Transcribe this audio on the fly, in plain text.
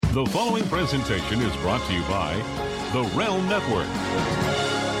The following presentation is brought to you by the Realm Network.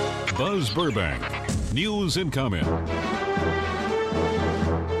 Buzz Burbank, news and comment.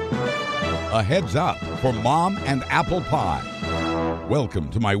 A heads up for mom and apple pie. Welcome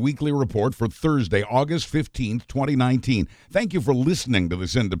to my weekly report for Thursday, August 15th, 2019. Thank you for listening to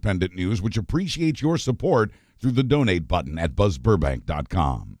this independent news, which appreciates your support through the donate button at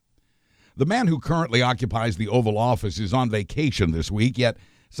buzzburbank.com. The man who currently occupies the Oval Office is on vacation this week, yet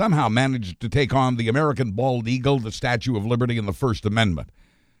somehow managed to take on the American bald eagle, the Statue of Liberty, and the First Amendment.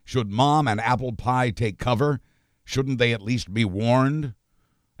 Should mom and apple pie take cover? Shouldn't they at least be warned?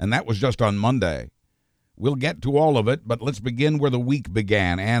 And that was just on Monday. We'll get to all of it, but let's begin where the week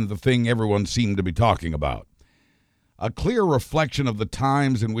began and the thing everyone seemed to be talking about. A clear reflection of the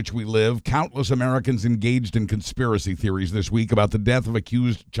times in which we live, countless Americans engaged in conspiracy theories this week about the death of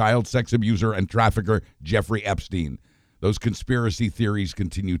accused child sex abuser and trafficker Jeffrey Epstein. Those conspiracy theories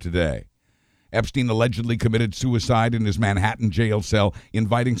continue today. Epstein allegedly committed suicide in his Manhattan jail cell,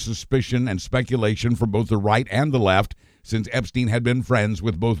 inviting suspicion and speculation from both the right and the left, since Epstein had been friends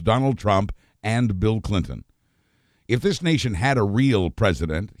with both Donald Trump and Bill Clinton. If this nation had a real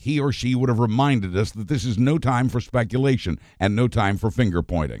president, he or she would have reminded us that this is no time for speculation and no time for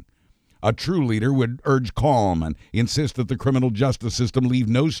finger-pointing. A true leader would urge calm and insist that the criminal justice system leave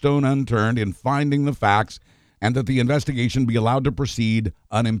no stone unturned in finding the facts and that the investigation be allowed to proceed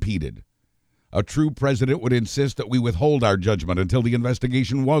unimpeded. A true president would insist that we withhold our judgment until the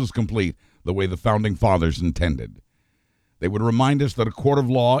investigation was complete, the way the Founding Fathers intended. They would remind us that a court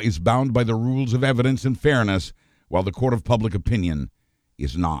of law is bound by the rules of evidence and fairness, while the court of public opinion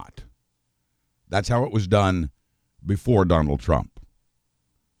is not. That's how it was done before Donald Trump.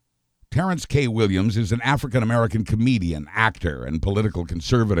 Terrence K. Williams is an African-American comedian, actor, and political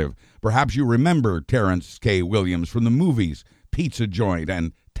conservative. Perhaps you remember Terrence K. Williams from the movies Pizza Joint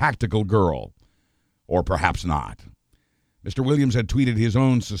and Tactical Girl. Or perhaps not. Mr. Williams had tweeted his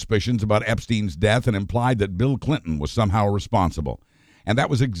own suspicions about Epstein's death and implied that Bill Clinton was somehow responsible. And that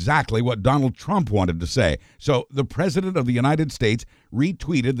was exactly what Donald Trump wanted to say. So the President of the United States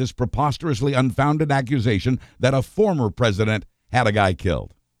retweeted this preposterously unfounded accusation that a former president had a guy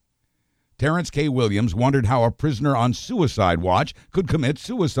killed. Terrence K. Williams wondered how a prisoner on suicide watch could commit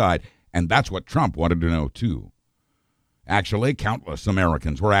suicide, and that's what Trump wanted to know, too. Actually, countless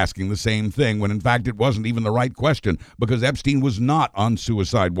Americans were asking the same thing when, in fact, it wasn't even the right question, because Epstein was not on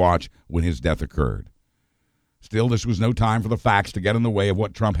suicide watch when his death occurred. Still, this was no time for the facts to get in the way of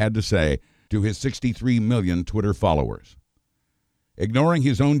what Trump had to say to his 63 million Twitter followers. Ignoring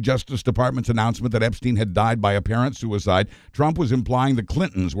his own Justice Department's announcement that Epstein had died by apparent suicide, Trump was implying the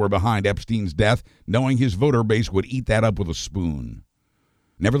Clintons were behind Epstein's death, knowing his voter base would eat that up with a spoon.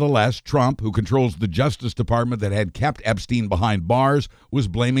 Nevertheless, Trump, who controls the Justice Department that had kept Epstein behind bars, was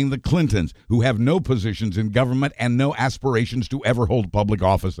blaming the Clintons, who have no positions in government and no aspirations to ever hold public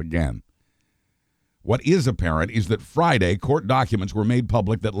office again. What is apparent is that Friday, court documents were made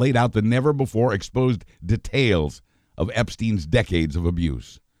public that laid out the never-before-exposed details of Epstein's decades of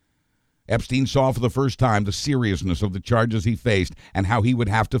abuse. Epstein saw for the first time the seriousness of the charges he faced and how he would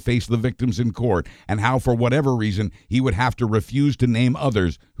have to face the victims in court and how, for whatever reason, he would have to refuse to name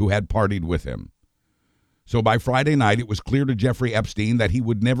others who had partied with him. So by Friday night, it was clear to Jeffrey Epstein that he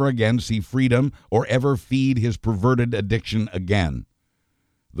would never again see freedom or ever feed his perverted addiction again.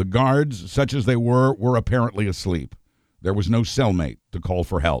 The guards, such as they were apparently asleep. There was no cellmate to call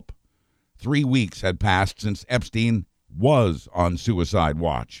for help. 3 weeks had passed since Epstein was on suicide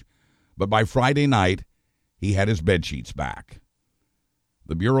watch, but by Friday night, he had his bedsheets back.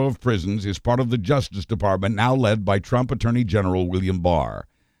 The Bureau of Prisons is part of the Justice Department, now led by Trump Attorney General William Barr.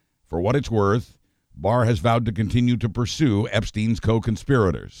 For what it's worth, Barr has vowed to continue to pursue Epstein's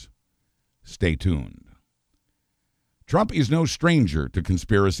co-conspirators. Stay tuned. Trump is no stranger to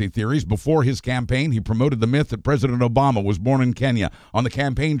conspiracy theories. Before his campaign, he promoted the myth that President Obama was born in Kenya. On the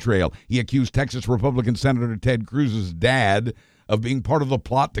campaign trail, he accused Texas Republican Senator Ted Cruz's dad of being part of the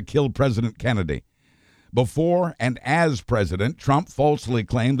plot to kill President Kennedy. Before and as president, Trump falsely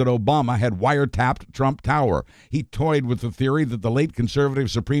claimed that Obama had wiretapped Trump Tower. He toyed with the theory that the late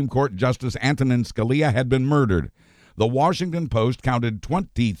conservative Supreme Court Justice Antonin Scalia had been murdered. The Washington Post counted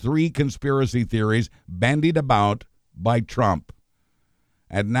 23 conspiracy theories bandied about by Trump.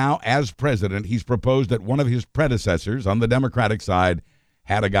 And now, as president, he's proposed that one of his predecessors on the Democratic side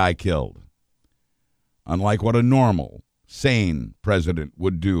had a guy killed. Unlike what a normal, sane president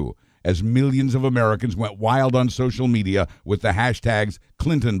would do, as millions of Americans went wild on social media with the hashtags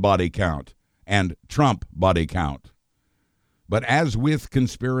Clinton body count and Trump body count. But as with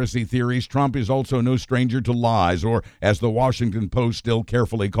conspiracy theories, Trump is also no stranger to lies, or, as the Washington Post still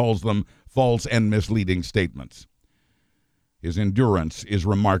carefully calls them, false and misleading statements. His endurance is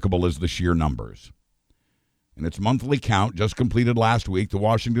remarkable as the sheer numbers. In its monthly count just completed last week, the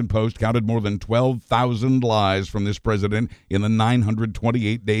Washington Post counted more than 12,000 lies from this president in the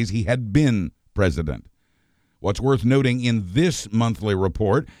 928 days he had been president. What's worth noting in this monthly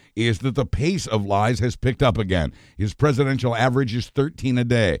report is that the pace of lies has picked up again. His presidential average is 13 a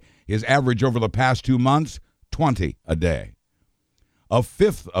day. His average over the past 2 months, 20 a day. A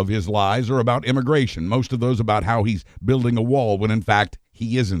fifth of his lies are about immigration, most of those about how he's building a wall when in fact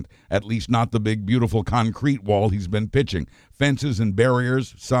he isn't, at least not the big beautiful concrete wall he's been pitching. Fences and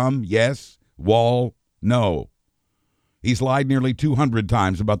barriers, some, yes. Wall, no. He's lied nearly 200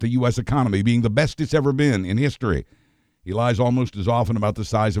 times about the U.S. economy being the best it's ever been in history. He lies almost as often about the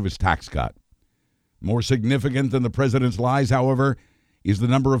size of his tax cut. More significant than the president's lies, however, is the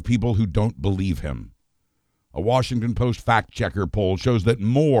number of people who don't believe him. A Washington Post fact-checker poll shows that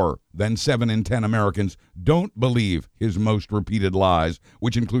more than 7 in 10 Americans don't believe his most repeated lies,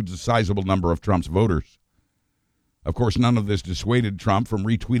 which includes a sizable number of Trump's voters. Of course, none of this dissuaded Trump from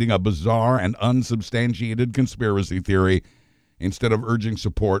retweeting a bizarre and unsubstantiated conspiracy theory instead of urging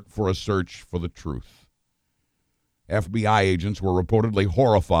support for a search for the truth. FBI agents were reportedly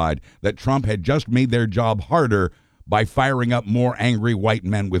horrified that Trump had just made their job harder by firing up more angry white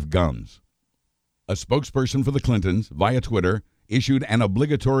men with guns. A spokesperson for the Clintons, via Twitter, issued an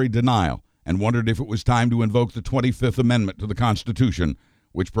obligatory denial and wondered if it was time to invoke the 25th Amendment to the Constitution,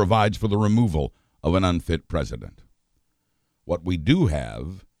 which provides for the removal of an unfit president. What we do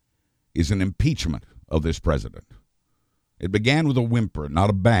have is an impeachment of this president. It began with a whimper, not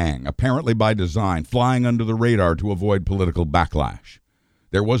a bang, apparently by design, flying under the radar to avoid political backlash.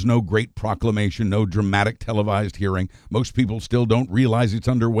 There was no great proclamation, no dramatic televised hearing. Most people still don't realize it's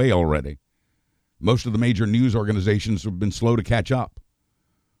underway already. Most of the major news organizations have been slow to catch up.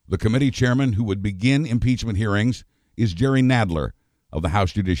 The committee chairman who would begin impeachment hearings is Jerry Nadler of the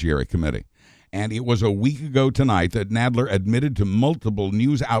House Judiciary Committee. And it was a week ago tonight that Nadler admitted to multiple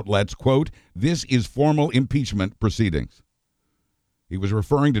news outlets, quote, "This is formal impeachment proceedings." He was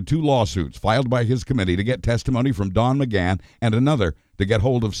referring to 2 lawsuits filed by his committee to get testimony from Don McGahn and another to get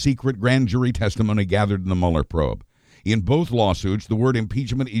hold of secret grand jury testimony gathered in the Mueller probe. In both lawsuits, the word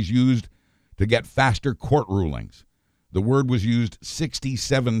impeachment is used to get faster court rulings. The word was used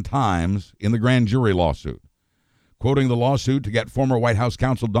 67 times in the grand jury lawsuit. Quoting the lawsuit to get former White House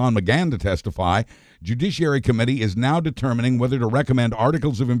counsel Don McGahn to testify, Judiciary Committee is now determining whether to recommend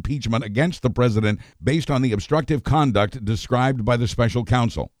articles of impeachment against the president based on the obstructive conduct described by the special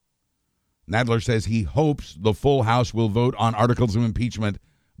counsel. Nadler says he hopes the full House will vote on articles of impeachment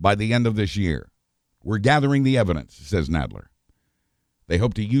by the end of this year. "We're gathering the evidence," says Nadler. They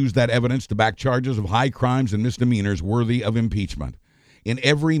hope to use that evidence to back charges of high crimes and misdemeanors worthy of impeachment. "In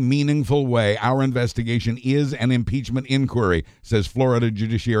every meaningful way, our investigation is an impeachment inquiry," says Florida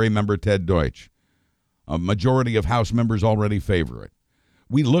Judiciary member Ted Deutsch. A majority of House members already favor it.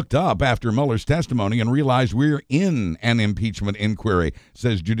 "We looked up after Mueller's testimony and realized we're in an impeachment inquiry,"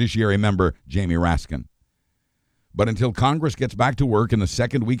 says Judiciary member Jamie Raskin. But until Congress gets back to work in the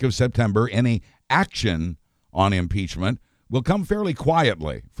second week of September, any action on impeachment will come fairly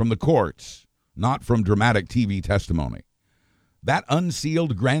quietly from the courts, not from dramatic TV testimony. That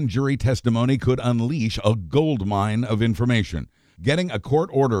unsealed grand jury testimony could unleash a goldmine of information. Getting a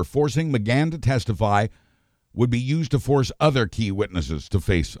court order forcing McGahn to testify would be used to force other key witnesses to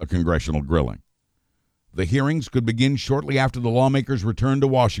face a congressional grilling. The hearings could begin shortly after the lawmakers return to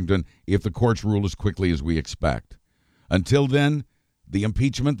Washington if the courts rule as quickly as we expect. Until then, the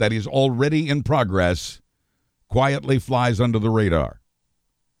impeachment that is already in progress quietly flies under the radar.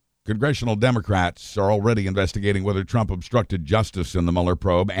 Congressional Democrats are already investigating whether Trump obstructed justice in the Mueller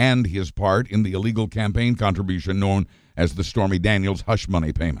probe and his part in the illegal campaign contribution known as the Stormy Daniels hush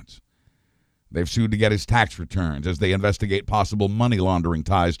money payments. They've sued to get his tax returns as they investigate possible money laundering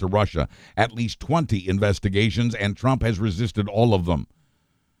ties to Russia. At least 20 investigations, and Trump has resisted all of them.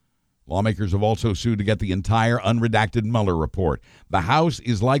 Lawmakers have also sued to get the entire unredacted Mueller report. The House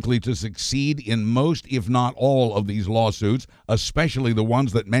is likely to succeed in most, if not all, of these lawsuits, especially the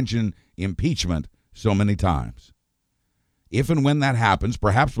ones that mention impeachment so many times. If and when that happens,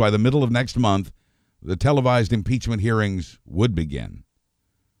 perhaps by the middle of next month, the televised impeachment hearings would begin,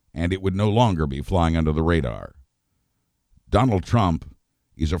 and it would no longer be flying under the radar. Donald Trump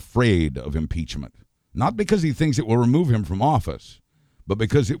is afraid of impeachment, not because he thinks it will remove him from office, but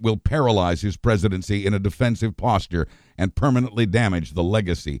because it will paralyze his presidency in a defensive posture and permanently damage the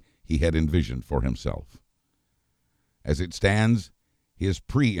legacy he had envisioned for himself. As it stands, his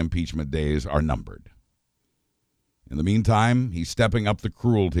pre-impeachment days are numbered. In the meantime, he's stepping up the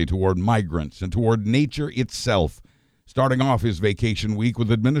cruelty toward migrants and toward nature itself, starting off his vacation week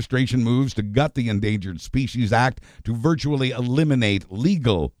with administration moves to gut the Endangered Species Act to virtually eliminate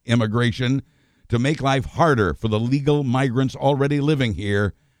legal immigration, to make life harder for the legal migrants already living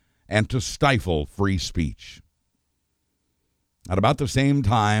here, and to stifle free speech. At about the same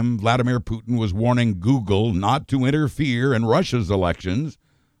time, Vladimir Putin was warning Google not to interfere in Russia's elections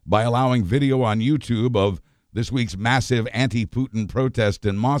by allowing video on YouTube of this week's massive anti-Putin protest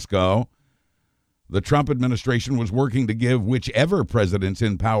in Moscow. The Trump administration was working to give whichever president's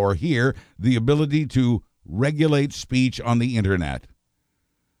in power here the ability to regulate speech on the internet.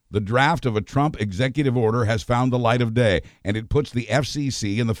 The draft of a Trump executive order has found the light of day, and it puts the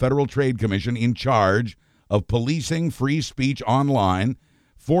FCC and the Federal Trade Commission in charge of policing free speech online,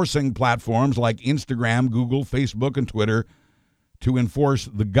 forcing platforms like Instagram, Google, Facebook, and Twitter to enforce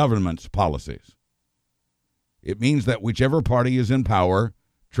the government's policies. It means that whichever party is in power,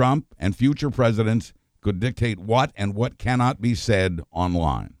 Trump and future presidents could dictate what and what cannot be said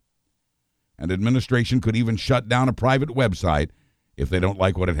online. An administration could even shut down a private website if they don't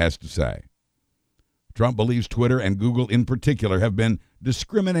like what it has to say. Trump believes Twitter and Google in particular have been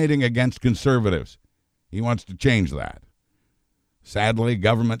discriminating against conservatives. He wants to change that. Sadly,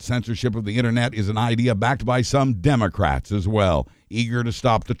 government censorship of the internet is an idea backed by some Democrats as well, eager to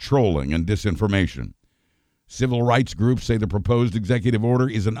stop the trolling and disinformation. Civil rights groups say the proposed executive order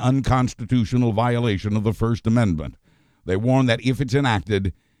is an unconstitutional violation of the First Amendment. They warn that if it's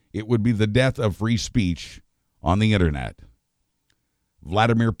enacted, it would be the death of free speech on the internet.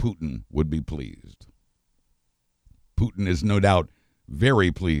 Vladimir Putin would be pleased. Putin is no doubt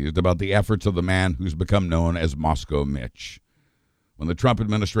very pleased about the efforts of the man who's become known as Moscow Mitch. When the Trump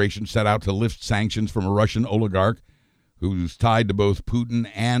administration set out to lift sanctions from a Russian oligarch who's tied to both Putin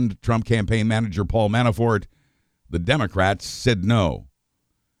and Trump campaign manager Paul Manafort, the Democrats said no.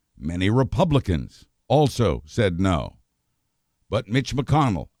 Many Republicans also said no. But Mitch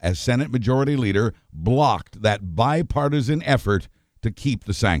McConnell, as Senate Majority Leader, blocked that bipartisan effort to keep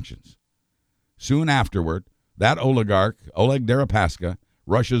the sanctions. Soon afterward, that oligarch, Oleg Deripaska,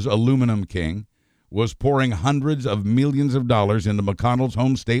 Russia's aluminum king, was pouring hundreds of millions of dollars into McConnell's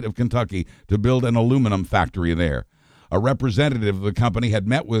home state of Kentucky to build an aluminum factory there. A representative of the company had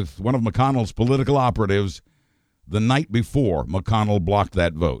met with one of McConnell's political operatives the night before McConnell blocked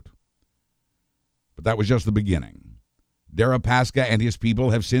that vote. But that was just the beginning. Deripaska and his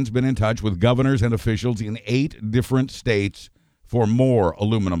people have since been in touch with governors and officials in 8 different states for more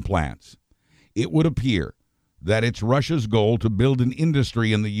aluminum plants. It would appear that it's Russia's goal to build an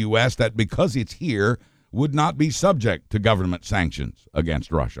industry in the U.S. that, because it's here, would not be subject to government sanctions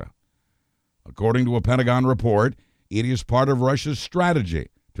against Russia. According to a Pentagon report, it is part of Russia's strategy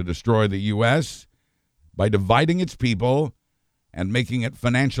to destroy the U.S. by dividing its people and making it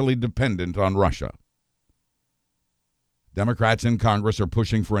financially dependent on Russia. Democrats in Congress are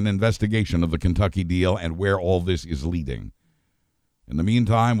pushing for an investigation of the Kentucky deal and where all this is leading. In the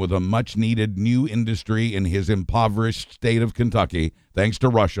meantime, with a much-needed new industry in his impoverished state of Kentucky, thanks to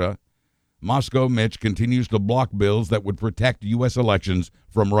Russia, Moscow Mitch continues to block bills that would protect U.S. elections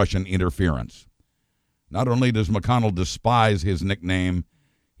from Russian interference. Not only does McConnell despise his nickname,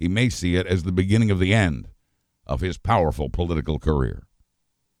 he may see it as the beginning of the end of his powerful political career.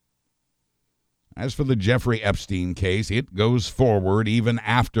 As for the Jeffrey Epstein case, it goes forward even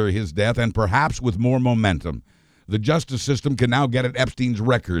after his death and perhaps with more momentum. The justice system can now get at Epstein's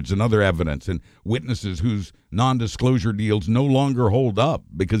records and other evidence and witnesses whose non-disclosure deals no longer hold up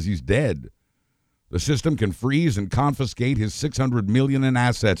because he's dead. The system can freeze and confiscate his $600 million in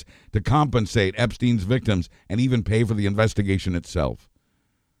assets to compensate Epstein's victims and even pay for the investigation itself.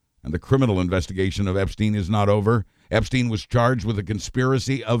 And the criminal investigation of Epstein is not over. Epstein was charged with a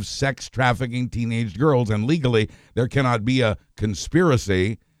conspiracy of sex trafficking teenage girls, and legally there cannot be a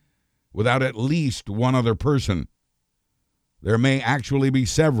conspiracy without at least one other person. There may actually be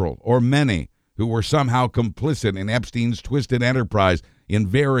several or many who were somehow complicit in Epstein's twisted enterprise in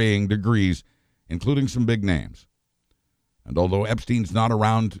varying degrees, including some big names. And although Epstein's not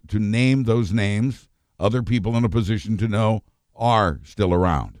around to name those names, other people in a position to know are still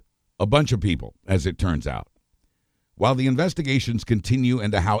around. A bunch of people, as it turns out. While the investigations continue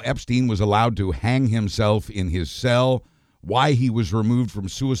into how Epstein was allowed to hang himself in his cell, why he was removed from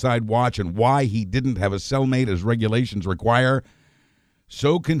suicide watch, and why he didn't have a cellmate as regulations require,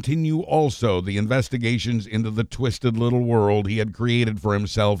 so continue also the investigations into the twisted little world he had created for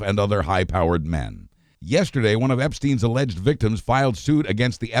himself and other high-powered men. Yesterday, one of Epstein's alleged victims filed suit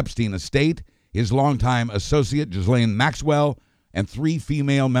against the Epstein estate, his longtime associate, Ghislaine Maxwell, and 3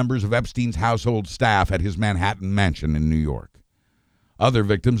 female members of Epstein's household staff at his Manhattan mansion in New York. Other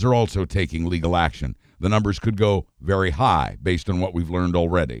victims are also taking legal action. The numbers could go very high based on what we've learned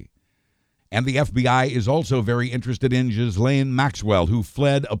already. And the FBI is also very interested in Ghislaine Maxwell, who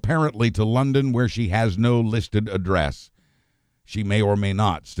fled apparently to London, where she has no listed address. She may or may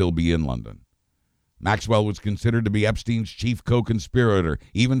not still be in London. Maxwell was considered to be Epstein's chief co-conspirator,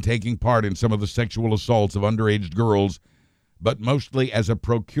 even taking part in some of the sexual assaults of underage girls, but mostly as a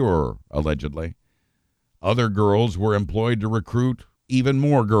procurer, allegedly. Other girls were employed to recruit even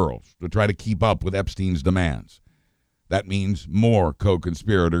more girls to try to keep up with Epstein's demands. That means more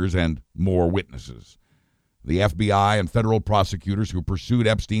co-conspirators and more witnesses. The FBI and federal prosecutors who pursued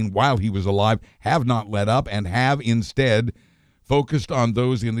Epstein while he was alive have not let up and have instead focused on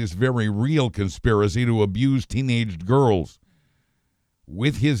those in this very real conspiracy to abuse teenage girls.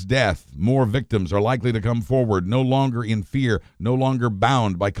 With his death, more victims are likely to come forward, no longer in fear, no longer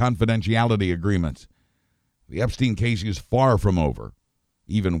bound by confidentiality agreements. The Epstein case is far from over,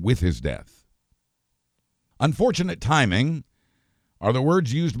 even with his death. Unfortunate timing are the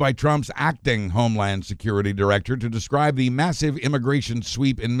words used by Trump's acting Homeland Security Director to describe the massive immigration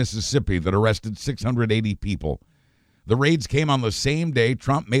sweep in Mississippi that arrested 680 people. The raids came on the same day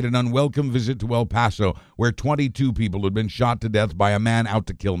Trump made an unwelcome visit to El Paso, where 22 people had been shot to death by a man out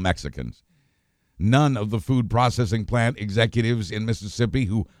to kill Mexicans. None of the food processing plant executives in Mississippi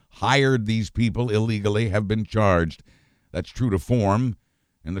who hired these people illegally have been charged. That's true to form.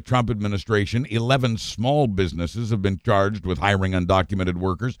 In the Trump administration, 11 small businesses have been charged with hiring undocumented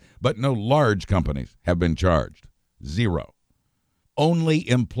workers, but no large companies have been charged. 0. Only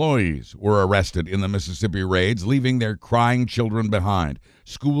employees were arrested in the Mississippi raids, leaving their crying children behind.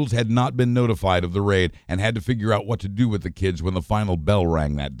 Schools had not been notified of the raid and had to figure out what to do with the kids when the final bell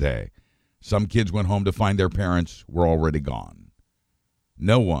rang that day. Some kids went home to find their parents were already gone.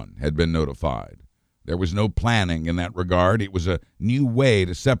 No one had been notified. There was no planning in that regard. It was a new way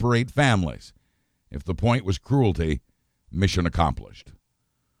to separate families. If the point was cruelty, mission accomplished.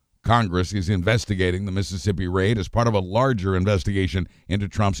 Congress is investigating the Mississippi raid as part of a larger investigation into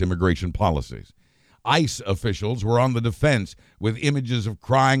Trump's immigration policies. ICE officials were on the defense with images of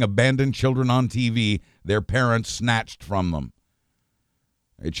crying abandoned children on TV, their parents snatched from them.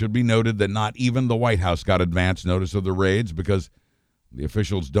 It should be noted that not even the White House got advance notice of the raids because the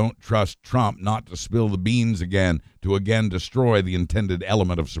officials don't trust Trump not to spill the beans again, to again destroy the intended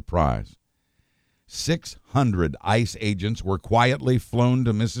element of surprise. 600 ICE agents were quietly flown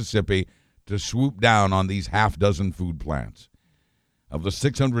to Mississippi to swoop down on these half-dozen food plants. Of the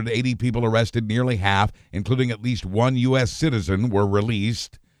 680 people arrested, nearly half, including at least one U.S. citizen, were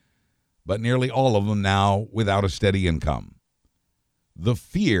released, but nearly all of them now without a steady income. The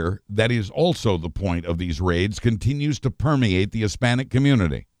fear that is also the point of these raids continues to permeate the Hispanic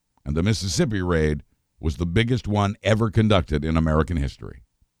community, and the Mississippi raid was the biggest one ever conducted in American history.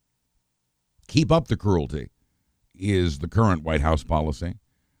 Keep up the cruelty is the current White House policy.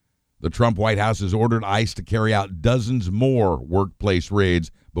 The Trump White House has ordered ICE to carry out dozens more workplace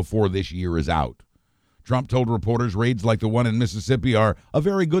raids before this year is out. Trump told reporters raids like the one in Mississippi are a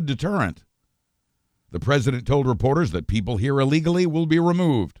very good deterrent. The president told reporters that people here illegally will be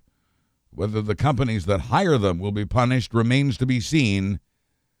removed. Whether the companies that hire them will be punished remains to be seen.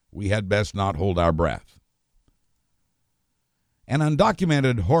 We had best not hold our breath. An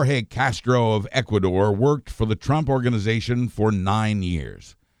undocumented Jorge Castro of Ecuador worked for the Trump organization for 9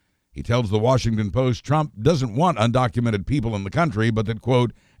 years. He tells the Washington Post Trump doesn't want undocumented people in the country, but that,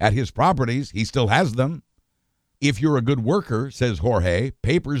 quote, at his properties, he still has them. If you're a good worker, says Jorge,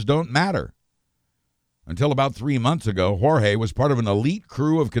 papers don't matter. Until about 3 months ago, Jorge was part of an elite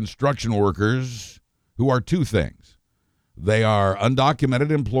crew of construction workers who are two things. They are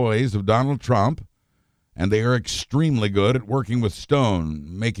undocumented employees of Donald Trump, and they are extremely good at working with stone,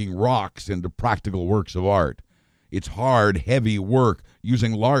 making rocks into practical works of art. It's hard, heavy work,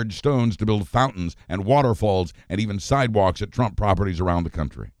 using large stones to build fountains and waterfalls and even sidewalks at Trump properties around the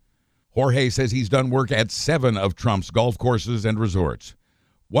country. Jorge says he's done work at 7 of Trump's golf courses and resorts.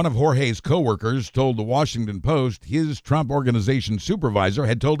 One of Jorge's coworkers told the Washington Post his Trump organization supervisor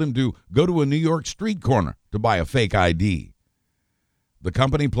had told him to go to a New York street corner to buy a fake ID. The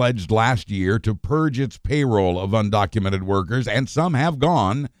company pledged last year to purge its payroll of undocumented workers, and some have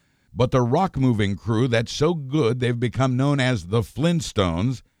gone, but the rock-moving crew that's so good they've become known as the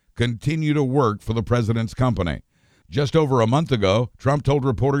Flintstones continue to work for the president's company. Just over a month ago, Trump told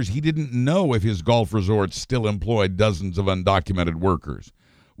reporters he didn't know if his golf resorts still employed dozens of undocumented workers.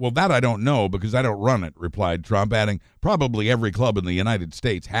 Well, that I don't know because I don't run it, replied Trump, adding, probably every club in the United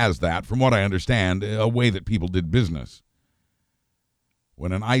States has that, from what I understand, a way that people did business.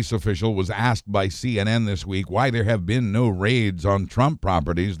 When an ICE official was asked by CNN this week why there have been no raids on Trump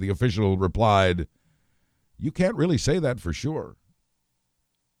properties, the official replied, you can't really say that for sure.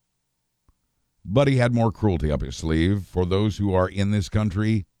 But he had more cruelty up his sleeve for those who are in this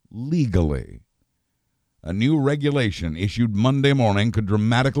country legally. A new regulation issued Monday morning could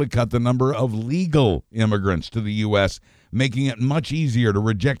dramatically cut the number of legal immigrants to the U.S., making it much easier to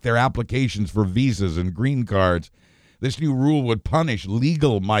reject their applications for visas and green cards. This new rule would punish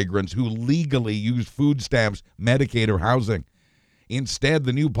legal migrants who legally use food stamps, Medicaid, or housing. Instead,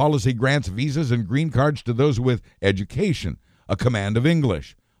 the new policy grants visas and green cards to those with education, a command of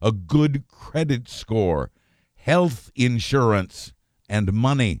English, a good credit score, health insurance, and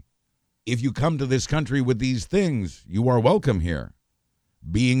money. If you come to this country with these things, you are welcome here.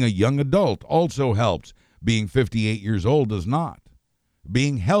 Being a young adult also helps. Being 58 years old does not.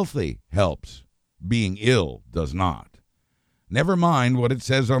 Being healthy helps. Being ill does not. Never mind what it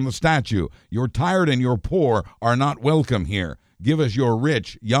says on the statue. You're tired and you're poor are not welcome here. Give us your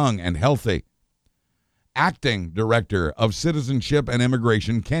rich, young, and healthy. Acting Director of Citizenship and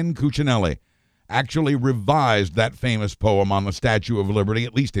Immigration, Ken Cuccinelli, actually revised that famous poem on the Statue of Liberty,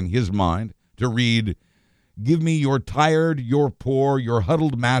 at least in his mind, to read, give me your tired, your poor, your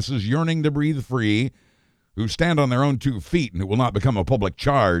huddled masses yearning to breathe free, who stand on their own 2 feet and who will not become a public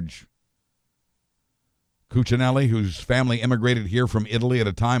charge. Cuccinelli, whose family immigrated here from Italy at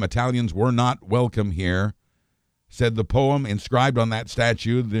a time Italians were not welcome here, said the poem inscribed on that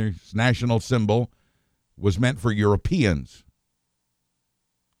statue, the national symbol, was meant for Europeans.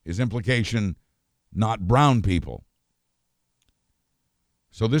 His implication, not brown people.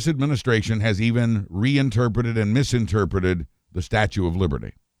 So this administration has even reinterpreted and misinterpreted the Statue of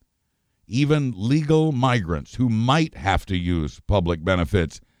Liberty. Even legal migrants who might have to use public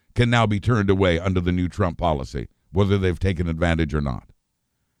benefits can now be turned away under the new Trump policy, whether they've taken advantage or not.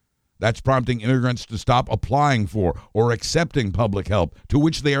 That's prompting immigrants to stop applying for or accepting public help to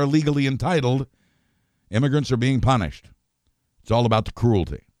which they are legally entitled. Immigrants are being punished. It's all about the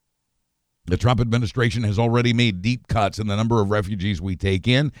cruelty. The Trump administration has already made deep cuts in the number of refugees we take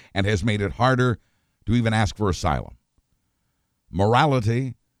in and has made it harder to even ask for asylum.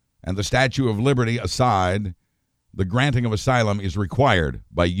 Morality and the Statue of Liberty aside, the granting of asylum is required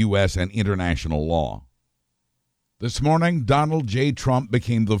by U.S. and international law. This morning, Donald J. Trump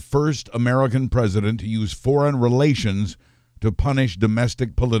became the first American president to use foreign relations to punish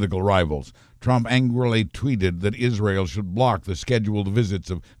domestic political rivals. Trump angrily tweeted that Israel should block the scheduled visits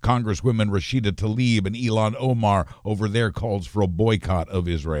of Congresswomen Rashida Tlaib and Ilhan Omar over their calls for a boycott of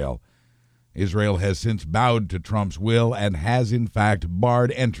Israel. Israel has since bowed to Trump's will and has, in fact,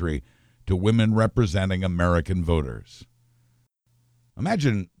 barred entry to women representing American voters.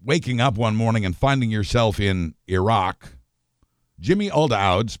 Imagine waking up one morning and finding yourself in Iraq. Jimmy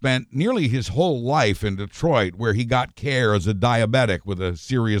Aldaoud spent nearly his whole life in Detroit, where he got care as a diabetic with a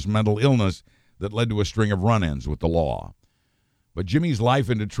serious mental illness that led to a string of run-ins with the law. But Jimmy's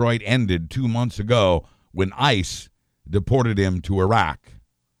life in Detroit ended 2 months ago when ICE deported him to Iraq.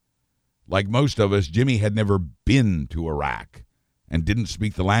 Like most of us, Jimmy had never been to Iraq and didn't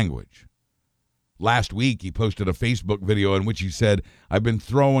speak the language. Last week, he posted a Facebook video in which he said, I've been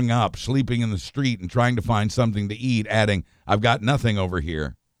throwing up, sleeping in the street, and trying to find something to eat, adding, I've got nothing over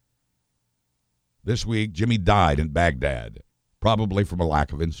here. This week, Jimmy died in Baghdad, probably from a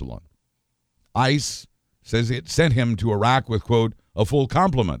lack of insulin. ICE says it sent him to Iraq with, quote, a full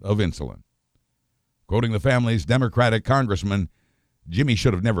complement of insulin. Quoting the family's Democratic congressman, Jimmy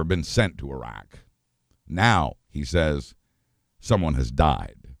should have never been sent to Iraq. Now, he says, someone has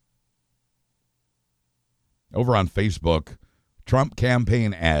died. Over on Facebook, Trump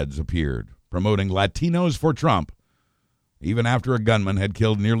campaign ads appeared promoting Latinos for Trump, even after a gunman had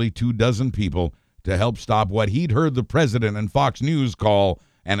killed nearly 24 people to help stop what he'd heard the president and Fox News call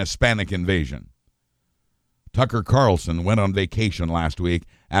an Hispanic invasion. Tucker Carlson went on vacation last week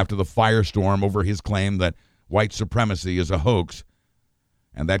after the firestorm over his claim that white supremacy is a hoax,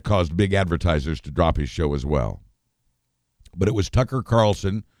 and that caused big advertisers to drop his show as well. But it was Tucker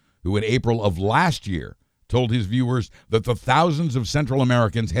Carlson who in April of last year told his viewers that the thousands of Central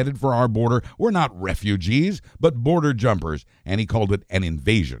Americans headed for our border were not refugees, but border jumpers, and he called it an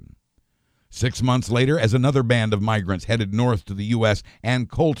invasion. 6 months later, as another band of migrants headed north to the U.S., Ann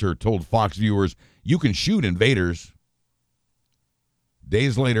Coulter told Fox viewers, you can shoot invaders.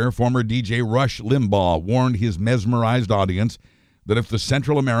 Days later, former DJ Rush Limbaugh warned his mesmerized audience that if the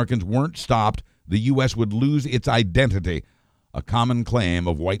Central Americans weren't stopped, the U.S. would lose its identity, a common claim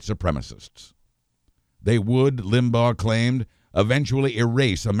of white supremacists. They would, Limbaugh claimed, eventually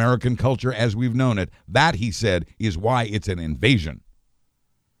erase American culture as we've known it. That, he said, is why it's an invasion.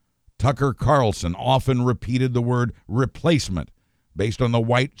 Tucker Carlson often repeated the word replacement based on the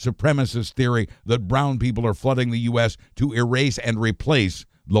white supremacist theory that brown people are flooding the U.S. to erase and replace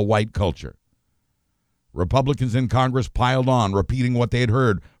the white culture. Republicans in Congress piled on, repeating what they had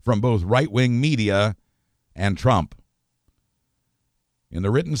heard from both right-wing media and Trump. In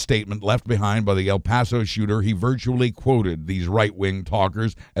the written statement left behind by the El Paso shooter, he virtually quoted these right-wing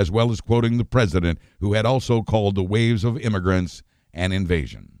talkers, as well as quoting the president, who had also called the waves of immigrants an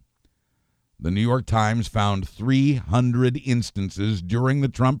invasion. The New York Times found 300 instances during the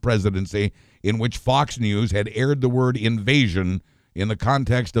Trump presidency in which Fox News had aired the word invasion in the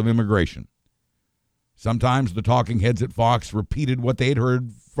context of immigration. Sometimes the talking heads at Fox repeated what they had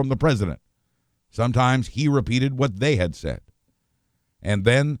heard from the president. Sometimes he repeated what they had said. And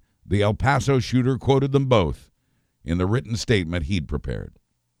then the El Paso shooter quoted them both in the written statement he'd prepared.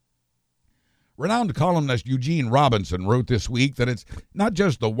 Renowned columnist Eugene Robinson wrote this week that it's not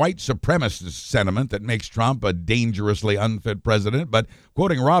just the white supremacist sentiment that makes Trump a dangerously unfit president, but,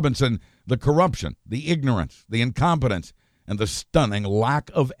 quoting Robinson, the corruption, the ignorance, the incompetence, and the stunning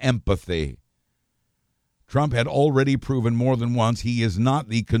lack of empathy. Trump had already proven more than once he is not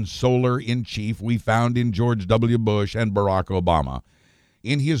the consoler-in-chief we found in George W. Bush and Barack Obama.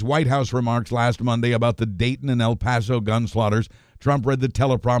 In his White House remarks last Monday about the Dayton and El Paso gun slaughters, Trump read the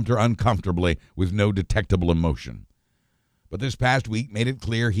teleprompter uncomfortably with no detectable emotion. But this past week made it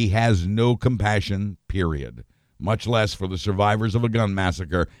clear he has no compassion, period, much less for the survivors of a gun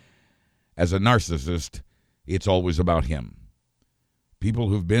massacre. As a narcissist, it's always about him. People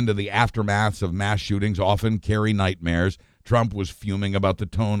who've been to the aftermaths of mass shootings often carry nightmares. Trump was fuming about the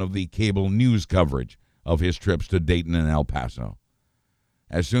tone of the cable news coverage of his trips to Dayton and El Paso.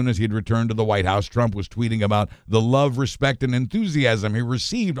 As soon as he'd returned to the White House, Trump was tweeting about the love, respect, and enthusiasm he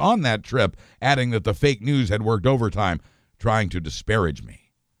received on that trip, adding that the fake news had worked overtime, trying to disparage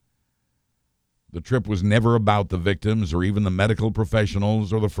me. The trip was never about the victims or even the medical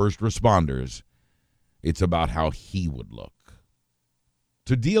professionals or the first responders. It's about how he would look.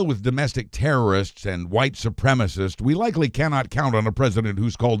 To deal with domestic terrorists and white supremacists, we likely cannot count on a president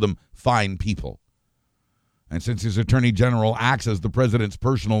who's called them fine people. And since his attorney general acts as the president's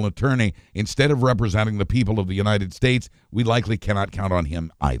personal attorney instead of representing the people of the United States, we likely cannot count on him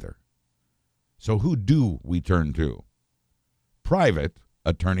either. So who do we turn to? Private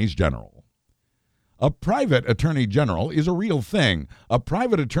attorneys general. A private attorney general is a real thing. A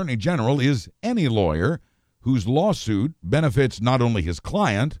private attorney general is any lawyer whose lawsuit benefits not only his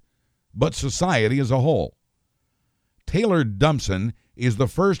client, but society as a whole. Taylor Dumpson is the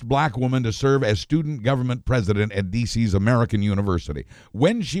first black woman to serve as student government president at D.C.'s American University.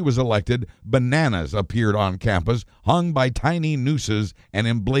 When she was elected, bananas appeared on campus, hung by tiny nooses and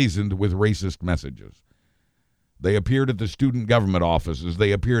emblazoned with racist messages. They appeared at the student government offices.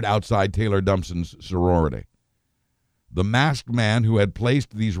 They appeared outside Taylor Dumpson's sorority. The masked man who had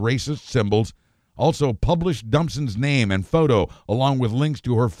placed these racist symbols also published Dumpson's name and photo along with links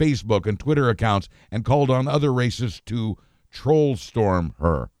to her Facebook and Twitter accounts and called on other racists to troll storm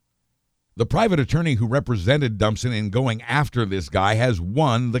her. The private attorney who represented Dumpson in going after this guy has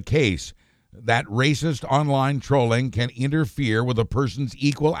won the case. That racist online trolling can interfere with a person's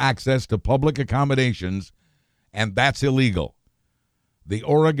equal access to public accommodations, and that's illegal. The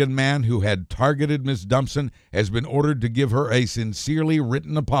Oregon man who had targeted Ms. Dumpson has been ordered to give her a sincerely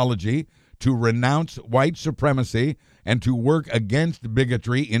written apology, to renounce white supremacy, and to work against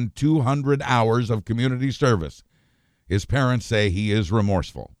bigotry in 200 hours of community service. His parents say he is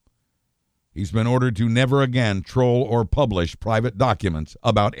remorseful. He's been ordered to never again troll or publish private documents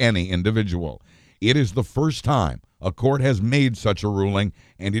about any individual. It is the first time a court has made such a ruling,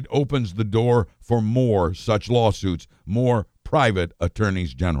 and it opens the door for more such lawsuits, more private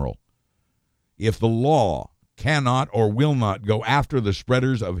attorneys general. If the law cannot or will not go after the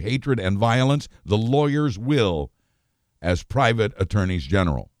spreaders of hatred and violence, the lawyers will, as private attorneys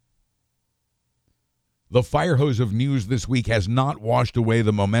general. The fire hose of news this week has not washed away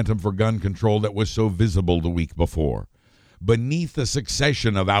the momentum for gun control that was so visible the week before. Beneath the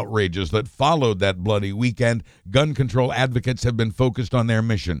succession of outrages that followed that bloody weekend, gun control advocates have been focused on their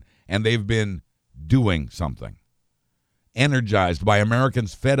mission, and they've been doing something. Energized by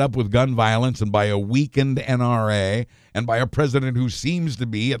Americans fed up with gun violence and by a weakened NRA and by a president who seems to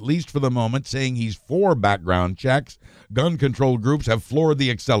be, at least for the moment, saying he's for background checks, gun control groups have floored the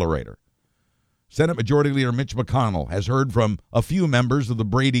accelerator. Senate Majority Leader Mitch McConnell has heard from a few members of the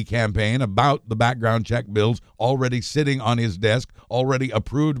Brady campaign about the background check bills already sitting on his desk, already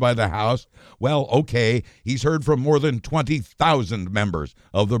approved by the House. Well, okay, he's heard from more than 20,000 members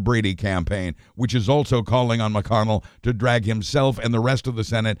of the Brady campaign, which is also calling on McConnell to drag himself and the rest of the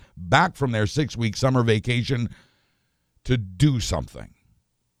Senate back from their 6-week summer vacation to do something.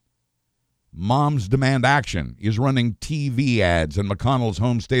 Moms Demand Action is running TV ads in McConnell's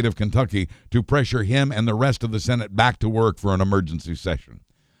home state of Kentucky to pressure him and the rest of the Senate back to work for an emergency session.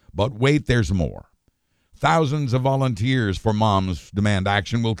 But wait, there's more. Thousands of volunteers for Moms Demand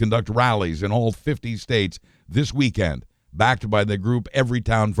Action will conduct rallies in all 50 states this weekend, backed by the group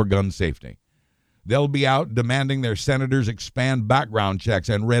Everytown for Gun Safety. They'll be out demanding their senators expand background checks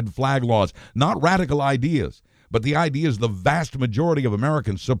and red flag laws, not radical ideas, but the ideas the vast majority of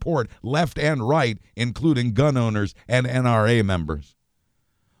Americans support, left and right, including gun owners and NRA members.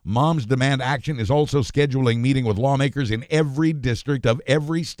 Moms Demand Action is also scheduling meeting with lawmakers in every district of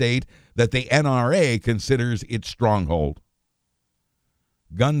every state that the NRA considers its stronghold.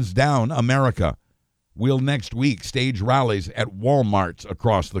 Guns Down America will next week stage rallies at Walmarts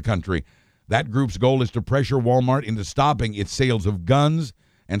across the country. That group's goal is to pressure Walmart into stopping its sales of guns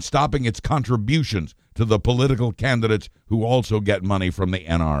and stopping its contributions to the political candidates who also get money from the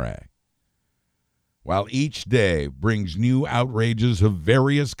NRA. While each day brings new outrages of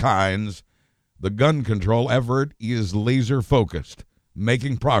various kinds, the gun control effort is laser-focused,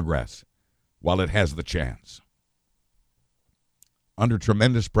 making progress while it has the chance. Under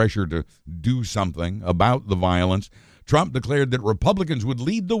tremendous pressure to do something about the violence, Trump declared that Republicans would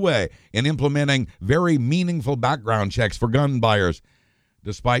lead the way in implementing very meaningful background checks for gun buyers,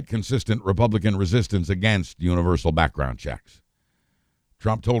 despite consistent Republican resistance against universal background checks.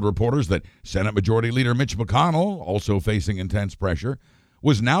 Trump told reporters that Senate Majority Leader Mitch McConnell, also facing intense pressure,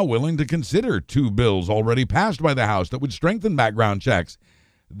 was now willing to consider 2 bills already passed by the House that would strengthen background checks.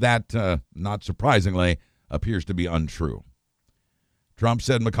 That, not surprisingly, appears to be untrue. Trump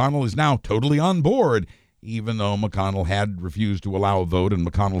said McConnell is now totally on board, even though McConnell had refused to allow a vote, and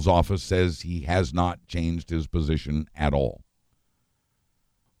McConnell's office says he has not changed his position at all.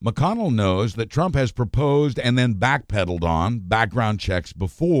 McConnell knows that Trump has proposed and then backpedaled on background checks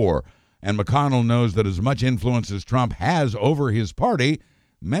before, and McConnell knows that as much influence as Trump has over his party,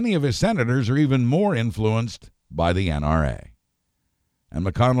 many of his senators are even more influenced by the NRA. And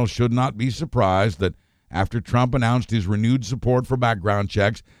McConnell should not be surprised that after Trump announced his renewed support for background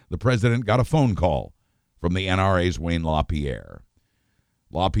checks, the president got a phone call from the NRA's Wayne LaPierre.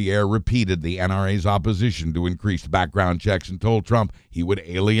 LaPierre repeated the NRA's opposition to increased background checks and told Trump he would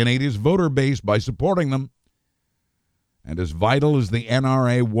alienate his voter base by supporting them. And as vital as the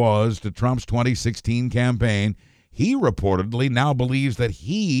NRA was to Trump's 2016 campaign, he reportedly now believes that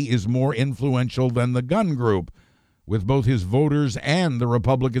he is more influential than the gun group, with both his voters and the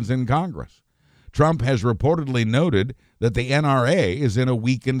Republicans in Congress. Trump has reportedly noted that the NRA is in a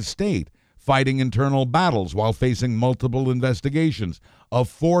weakened state, fighting internal battles while facing multiple investigations. A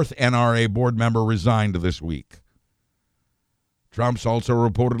 4th NRA board member resigned this week. Trump's also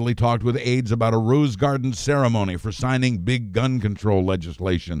reportedly talked with aides about a Rose Garden ceremony for signing big gun control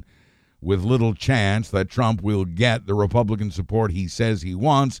legislation, with little chance that Trump will get the Republican support he says he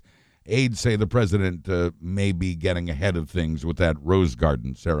wants. Aides say the president may be getting ahead of things with that Rose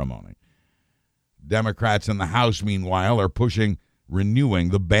Garden ceremony. Democrats in the House, meanwhile, are pushing renewing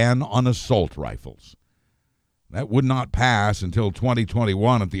the ban on assault rifles. That would not pass until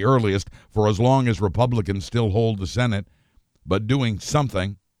 2021 at the earliest, for as long as Republicans still hold the Senate. But doing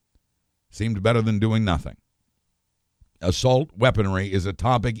something seemed better than doing nothing. Assault weaponry is a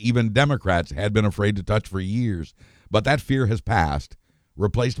topic even Democrats had been afraid to touch for years, but that fear has passed,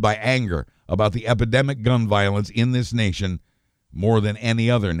 replaced by anger about the epidemic gun violence in this nation more than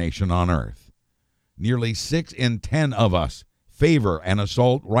any other nation on earth. Nearly 6 in 10 of us favor an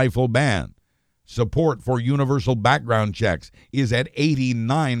assault rifle ban. Support for universal background checks is at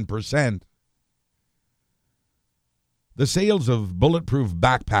 89%. The sales of bulletproof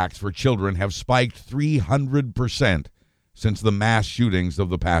backpacks for children have spiked 300% since the mass shootings of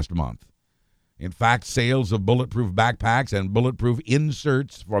the past month. In fact, sales of bulletproof backpacks and bulletproof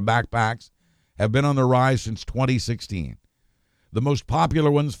inserts for backpacks have been on the rise since 2016. The most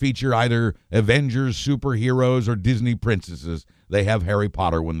popular ones feature either Avengers, superheroes, or Disney princesses. They have Harry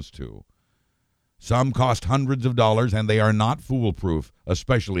Potter ones, too. Some cost hundreds of dollars, and they are not foolproof,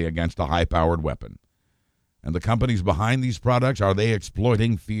 especially against a high-powered weapon. And the companies behind these products, are they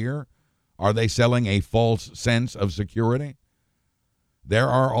exploiting fear? Are they selling a false sense of security? There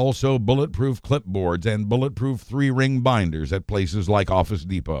are also bulletproof clipboards and bulletproof 3-ring binders at places like Office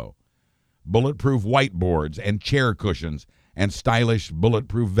Depot. bulletproof whiteboards and chair cushions, and stylish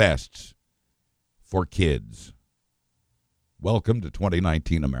bulletproof vests for kids. Welcome to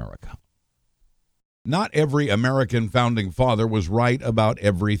 2019 America. Not every American founding father was right about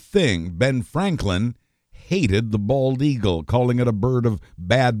everything. Ben Franklin hated the bald eagle, calling it a bird of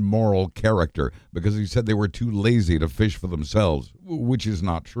bad moral character because he said they were too lazy to fish for themselves, which is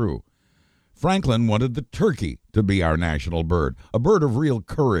not true. Franklin wanted the turkey to be our national bird, a bird of real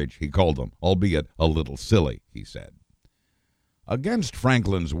courage, he called them, albeit a little silly, he said. Against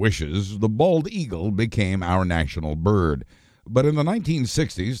Franklin's wishes, the bald eagle became our national bird. But in the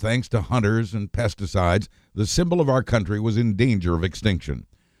 1960s, thanks to hunters and pesticides, the symbol of our country was in danger of extinction.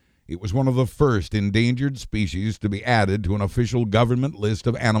 It was one of the first endangered species to be added to an official government list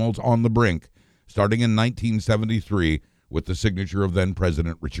of animals on the brink, starting in 1973 with the signature of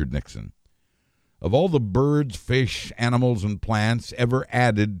then-President Richard Nixon. Of all the birds, fish, animals, and plants ever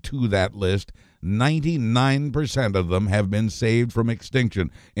added to that list, 99% of them have been saved from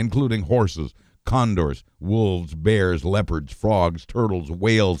extinction, including horses, condors, wolves, bears, leopards, frogs, turtles,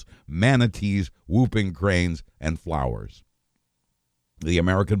 whales, manatees, whooping cranes, and flowers. The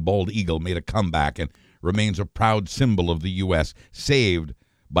American bald eagle made a comeback and remains a proud symbol of the U.S., saved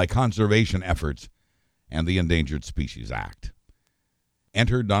by conservation efforts and the Endangered Species Act.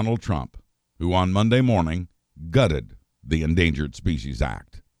 Enter Donald Trump, who on Monday morning gutted the Endangered Species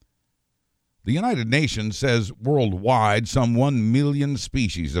Act. The United Nations says worldwide some 1 million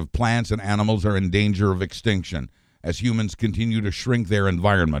species of plants and animals are in danger of extinction as humans continue to shrink their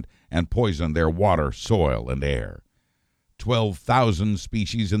environment and poison their water, soil, and air. 12,000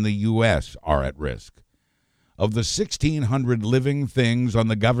 species in the U.S. are at risk. Of the 1,600 living things on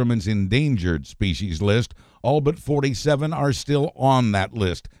the government's endangered species list, all but 47 are still on that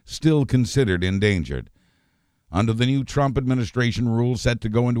list, still considered endangered. Under the new Trump administration rules set to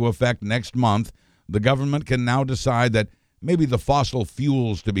go into effect next month, the government can now decide that maybe the fossil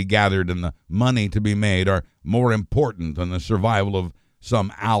fuels to be gathered and the money to be made are more important than the survival of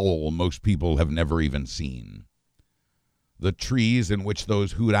some owl most people have never even seen. The trees in which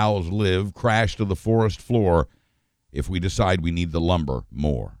those hoot owls live crash to the forest floor if we decide we need the lumber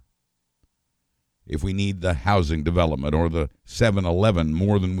more. If we need the housing development or the 7-Eleven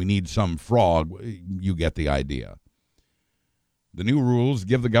more than we need some frog, you get the idea. The new rules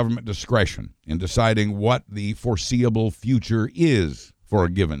give the government discretion in deciding what the foreseeable future is for a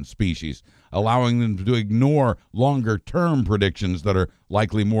given species, allowing them to ignore longer-term predictions that are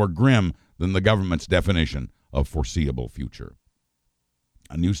likely more grim than the government's definition of foreseeable future.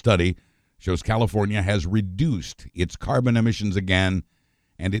 A new study shows California has reduced its carbon emissions again,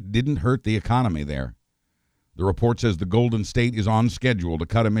 and it didn't hurt the economy there. The report says the Golden State is on schedule to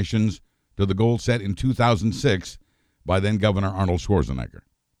cut emissions to the goal set in 2006 by then-Governor Arnold Schwarzenegger.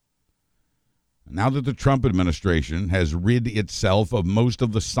 Now that the Trump administration has rid itself of most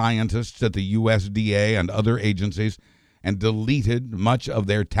of the scientists at the USDA and other agencies and deleted much of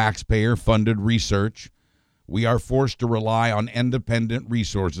their taxpayer-funded research, we are forced to rely on independent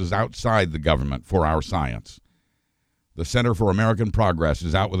resources outside the government for our science. The Center for American Progress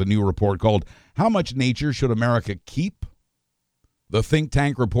is out with a new report called How Much Nature Should America Keep? The think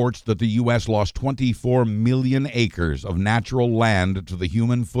tank reports that the U.S. lost 24 million acres of natural land to the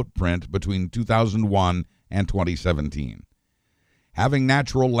human footprint between 2001 and 2017. Having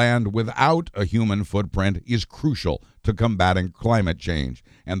natural land without a human footprint is crucial to combating climate change.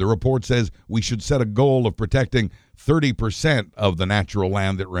 And the report says we should set a goal of protecting 30% of the natural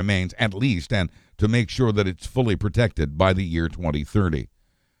land that remains, at least, and to make sure that it's fully protected by the year 2030.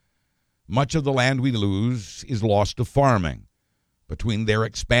 Much of the land we lose is lost to farming. Between their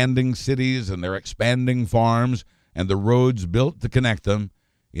expanding cities and their expanding farms and the roads built to connect them,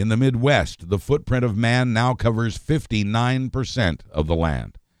 in the Midwest, the footprint of man now covers 59% of the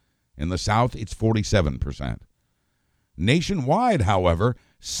land. In the South, it's 47%. Nationwide, however,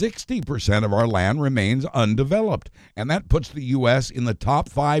 60% of our land remains undeveloped, and that puts the U.S. in the top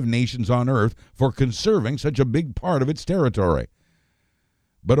 5 nations on Earth for conserving such a big part of its territory.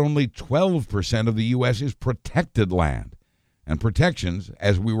 But only 12% of the U.S. is protected land, and protections,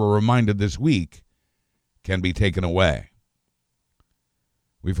 as we were reminded this week, can be taken away.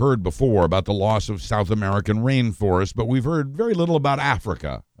 We've heard before about the loss of South American rainforests, but we've heard very little about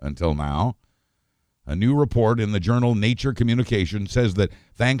Africa until now. A new report in the journal Nature Communication says that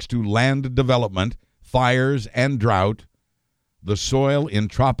thanks to land development, fires, and drought, the soil in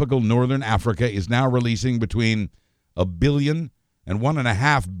tropical northern Africa is now releasing between 1 billion and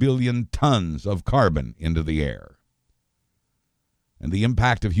 1.5 billion tons of carbon into the air. And the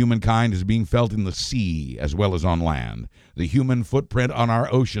impact of humankind is being felt in the sea as well as on land. The human footprint on our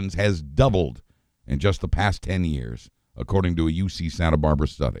oceans has doubled in just the past 10 years, according to a UC Santa Barbara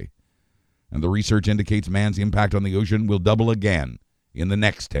study. And the research indicates man's impact on the ocean will double again in the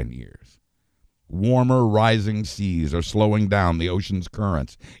next 10 years. Warmer, rising seas are slowing down the ocean's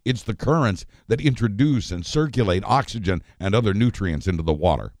currents. It's the currents that introduce and circulate oxygen and other nutrients into the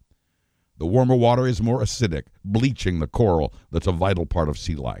water. The warmer water is more acidic, bleaching the coral that's a vital part of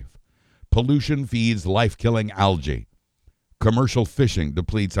sea life. Pollution feeds life-killing algae. Commercial fishing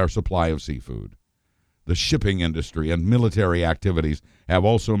depletes our supply of seafood. The shipping industry and military activities have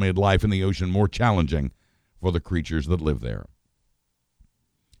also made life in the ocean more challenging for the creatures that live there.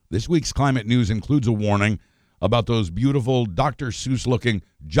 This week's climate news includes a warning about those beautiful Dr. Seuss-looking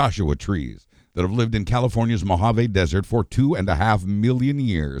Joshua trees that have lived in California's Mojave Desert for 2.5 million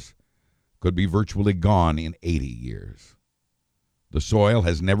years. Could be virtually gone in 80 years. The soil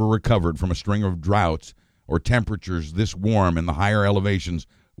has never recovered from a string of droughts or temperatures this warm in the higher elevations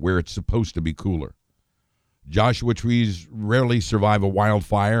where it's supposed to be cooler. Joshua trees rarely survive a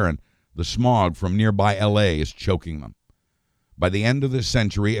wildfire, and the smog from nearby LA is choking them. By the end of this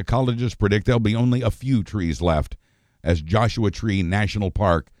century, ecologists predict there'll be only a few trees left as Joshua Tree National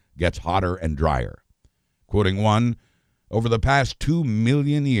Park gets hotter and drier. Quoting one, "Over the past 2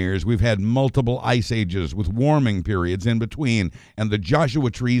 million years, we've had multiple ice ages with warming periods in between, and the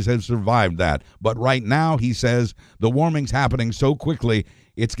Joshua trees have survived that. But right now," he says, "the warming's happening so quickly,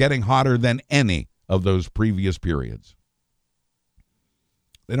 it's getting hotter than any of those previous periods."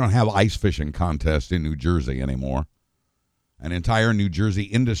 They don't have ice fishing contests in New Jersey anymore. An entire New Jersey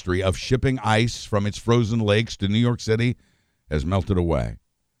industry of shipping ice from its frozen lakes to New York City has melted away.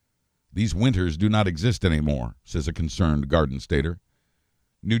 "These winters do not exist anymore," says a concerned Garden Stater.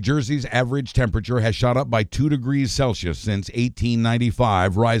 New Jersey's average temperature has shot up by 2 degrees Celsius since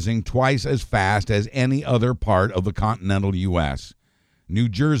 1895, rising twice as fast as any other part of the continental U.S. New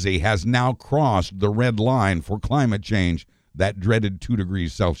Jersey has now crossed the red line for climate change, that dreaded 2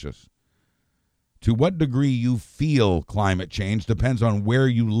 degrees Celsius. To what degree you feel climate change depends on where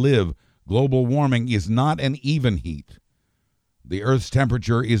you live. Global warming is not an even heat. The Earth's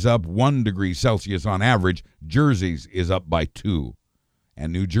temperature is up 1 degree Celsius on average. Jersey's is up by 2.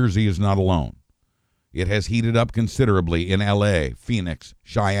 And New Jersey is not alone. It has heated up considerably in L.A., Phoenix,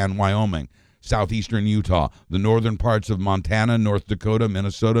 Cheyenne, Wyoming, southeastern Utah, the northern parts of Montana, North Dakota,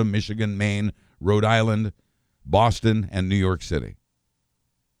 Minnesota, Michigan, Maine, Rhode Island, Boston, and New York City.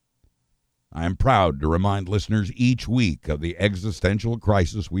 I am proud to remind listeners each week of the existential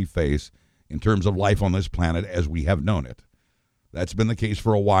crisis we face in terms of life on this planet as we have known it. That's been the case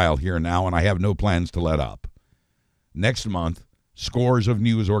for a while here now, and I have no plans to let up. Next month, scores of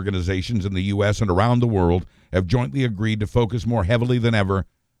news organizations in the U.S. and around the world have jointly agreed to focus more heavily than ever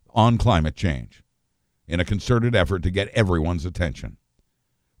on climate change in a concerted effort to get everyone's attention.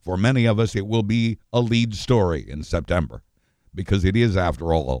 For many of us, it will be a lead story in September, because it is,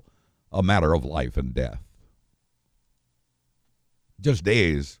 after all, a matter of life and death. Just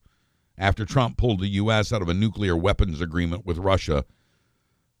days after Trump pulled the U.S. out of a nuclear weapons agreement with Russia,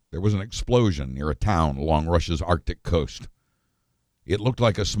 there was an explosion near a town along Russia's Arctic coast. It looked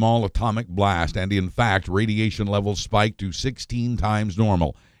like a small atomic blast, and in fact, radiation levels spiked to 16 times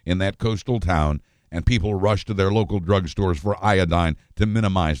normal in that coastal town, and people rushed to their local drugstores for iodine to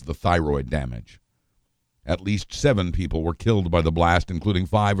minimize the thyroid damage. At least 7 people were killed by the blast, including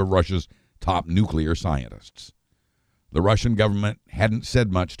 5 of Russia's top nuclear scientists. The Russian government hadn't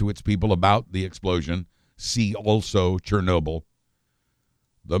said much to its people about the explosion. See also Chernobyl.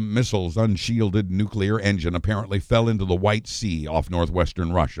 The missile's unshielded nuclear engine apparently fell into the White Sea off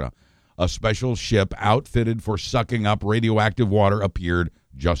northwestern Russia. A special ship outfitted for sucking up radioactive water appeared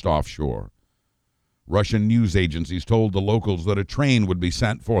just offshore. Russian news agencies told the locals that a train would be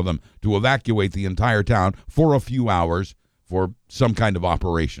sent for them to evacuate the entire town for a few hours for some kind of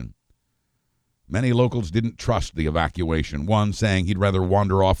operation. Many locals didn't trust the evacuation, one saying he'd rather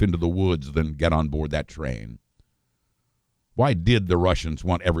wander off into the woods than get on board that train. Why did the Russians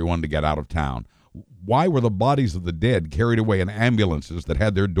want everyone to get out of town? Why were the bodies of the dead carried away in ambulances that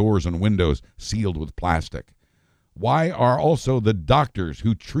had their doors and windows sealed with plastic? Why are also the doctors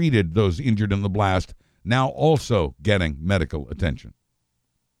who treated those injured in the blast now also getting medical attention?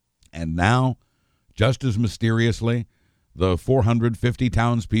 And now, just as mysteriously, the 450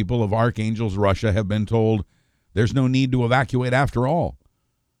 townspeople of Archangel's Russia have been told there's no need to evacuate after all.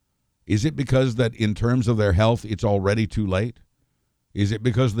 Is it because that in terms of their health it's already too late? Is it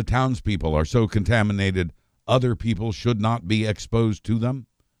because the townspeople are so contaminated other people should not be exposed to them?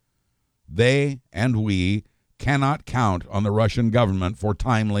 They and we cannot count on the Russian government for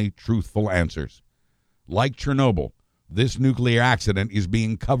timely, truthful answers. Like Chernobyl, this nuclear accident is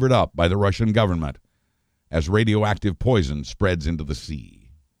being covered up by the Russian government as radioactive poison spreads into the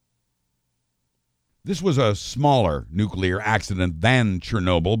sea. This was a smaller nuclear accident than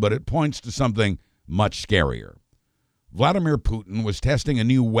Chernobyl, but it points to something much scarier. Vladimir Putin was testing a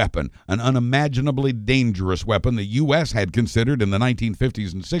new weapon, an unimaginably dangerous weapon the U.S. had considered in the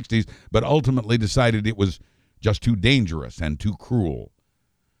 1950s and 60s, but ultimately decided it was just too dangerous and too cruel.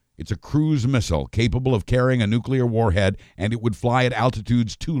 It's a cruise missile capable of carrying a nuclear warhead, and it would fly at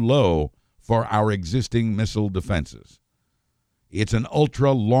altitudes too low for our existing missile defenses. It's an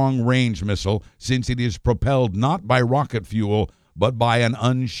ultra-long-range missile since it is propelled not by rocket fuel, but by an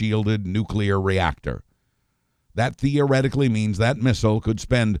unshielded nuclear reactor. That theoretically means that missile could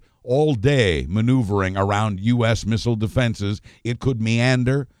spend all day maneuvering around U.S. missile defenses. It could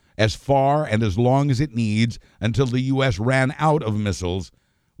meander as far and as long as it needs until the U.S. ran out of missiles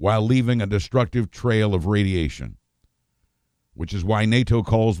while leaving a destructive trail of radiation, which is why NATO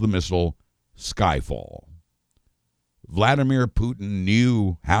calls the missile Skyfall. Vladimir Putin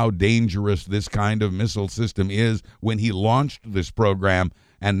knew how dangerous this kind of missile system is when he launched this program,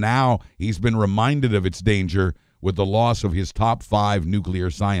 and now he's been reminded of its danger with the loss of his top 5 nuclear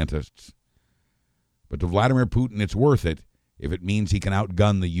scientists. But to Vladimir Putin, it's worth it if it means he can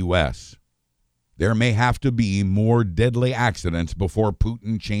outgun the U.S. There may have to be more deadly accidents before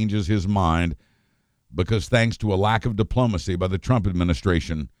Putin changes his mind, because thanks to a lack of diplomacy by the Trump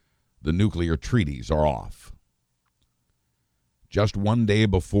administration, the nuclear treaties are off. Just one day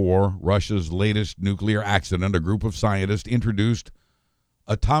before Russia's latest nuclear accident, a group of scientists introduced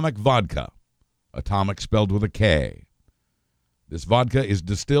atomic vodka, atomic spelled with a K. This vodka is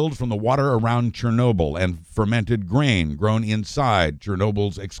distilled from the water around Chernobyl and fermented grain grown inside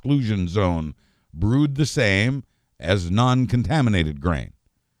Chernobyl's exclusion zone, brewed the same as non-contaminated grain.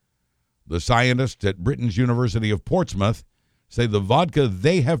 The scientists at Britain's University of Portsmouth say the vodka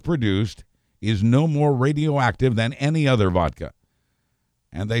they have produced is no more radioactive than any other vodka.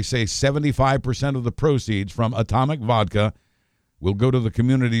 And they say 75% of the proceeds from atomic vodka will go to the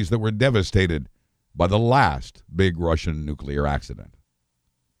communities that were devastated by the last big Russian nuclear accident.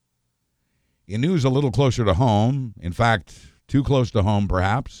 In news a little closer to home, in fact, too close to home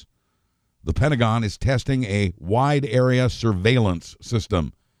perhaps, the Pentagon is testing a wide-area surveillance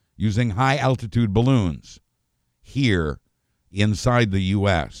system using high-altitude balloons here inside the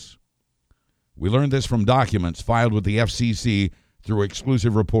U.S. We learned this from documents filed with the FCC through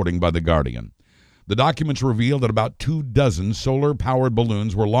exclusive reporting by The Guardian. The documents reveal that about 24 solar-powered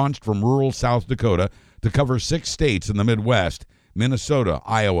balloons were launched from rural South Dakota to cover 6 states in the Midwest, Minnesota,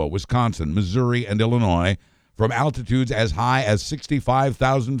 Iowa, Wisconsin, Missouri, and Illinois, from altitudes as high as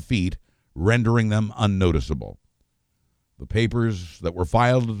 65,000 feet, rendering them unnoticeable. The papers that were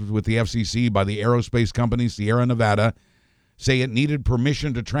filed with the FCC by the aerospace company Sierra Nevada say it needed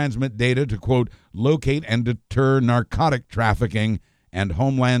permission to transmit data to, quote, locate and deter narcotic trafficking and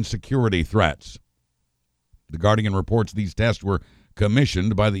homeland security threats. The Guardian reports these tests were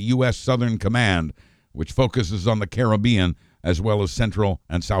commissioned by the U.S. Southern Command, which focuses on the Caribbean as well as Central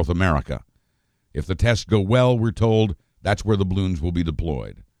and South America. If the tests go well, we're told, that's where the balloons will be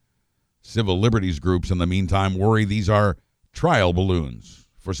deployed. Civil liberties groups, in the meantime, worry these are trial balloons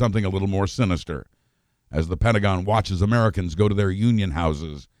for something a little more sinister, as the Pentagon watches Americans go to their union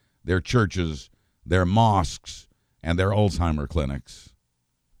houses, their churches, their mosques, and their Alzheimer clinics.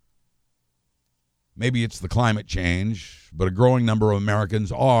 Maybe it's the climate change, but a growing number of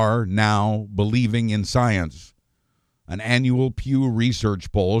Americans are now believing in science. An annual Pew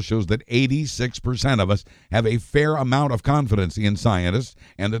Research poll shows that 86% of us have a fair amount of confidence in scientists,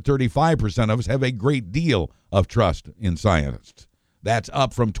 and that 35% of us have a great deal of trust in scientists. That's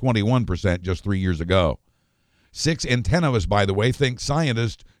up from 21% just 3 years ago. 6 in 10 of us, by the way, think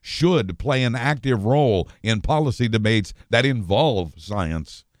scientists should play an active role in policy debates that involve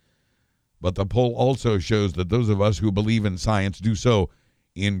science. But the poll also shows that those of us who believe in science do so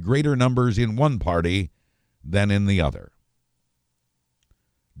in greater numbers in one party than in the other.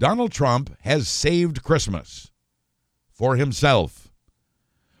 Donald Trump has saved Christmas for himself.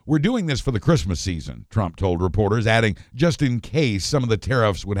 We're doing this for the Christmas season, Trump told reporters, adding, just in case some of the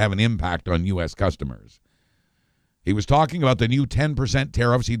tariffs would have an impact on U.S. customers. He was talking about the new 10%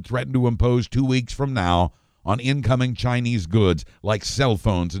 tariffs he'd threatened to impose 2 weeks from now on incoming Chinese goods like cell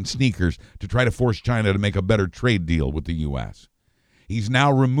phones and sneakers to try to force China to make a better trade deal with the U.S. He's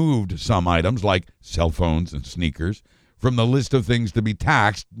now removed some items like cell phones and sneakers from the list of things to be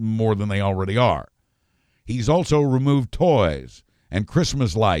taxed more than they already are. He's also removed toys and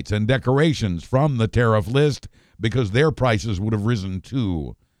Christmas lights and decorations from the tariff list because their prices would have risen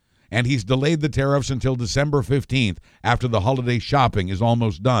too. And he's delayed the tariffs until December 15th after the holiday shopping is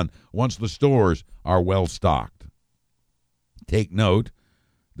almost done, once the stores are well stocked. Take note,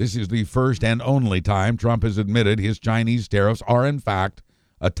 this is the first and only time Trump has admitted his Chinese tariffs are in fact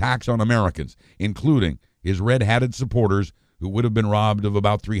a tax on Americans, including his red-hatted supporters who would have been robbed of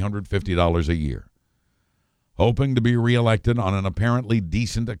about $350 a year. Hoping to be reelected on an apparently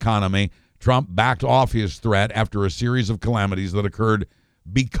decent economy, Trump backed off his threat after a series of calamities that occurred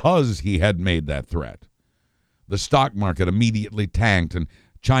because he had made that threat. The stock market immediately tanked, and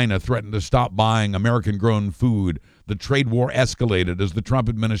China threatened to stop buying American-grown food. The trade war escalated as the Trump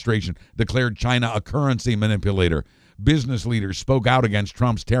administration declared China a currency manipulator. Business leaders spoke out against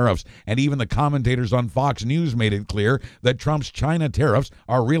Trump's tariffs, and even the commentators on Fox News made it clear that Trump's China tariffs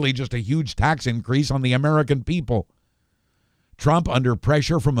are really just a huge tax increase on the American people. Trump, under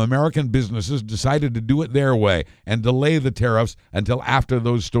pressure from American businesses, decided to do it their way and delay the tariffs until after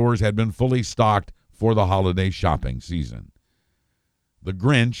those stores had been fully stocked for the holiday shopping season. The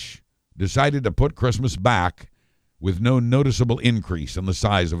Grinch decided to put Christmas back with no noticeable increase in the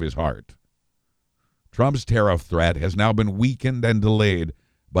size of his heart. Trump's tariff threat has now been weakened and delayed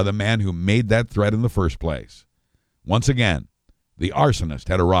by the man who made that threat in the first place. Once again, the arsonist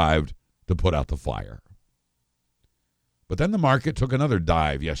had arrived to put out the fire. But then the market took another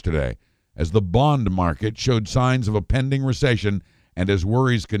dive yesterday as the bond market showed signs of a pending recession and as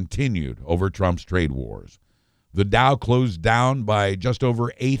worries continued over Trump's trade wars. The Dow closed down by just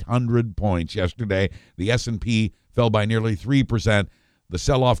over 800 points yesterday. The S&P fell by nearly 3%. The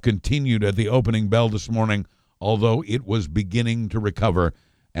sell-off continued at the opening bell this morning, although it was beginning to recover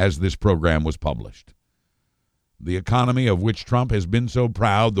as this program was published. The economy of which Trump has been so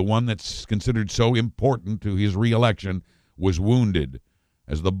proud, the one that's considered so important to his re-election, was wounded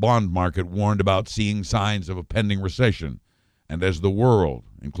as the bond market warned about seeing signs of a pending recession and as the world,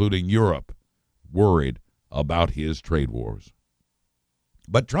 including Europe, worried about his trade wars.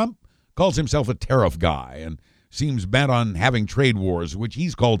 But Trump calls himself a tariff guy and seems bent on having trade wars, which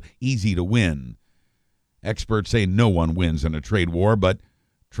he's called easy to win. Experts say no one wins in a trade war, but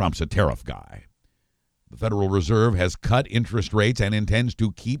Trump's a tariff guy. The Federal Reserve has cut interest rates and intends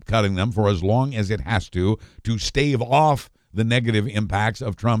to keep cutting them for as long as it has to stave off the negative impacts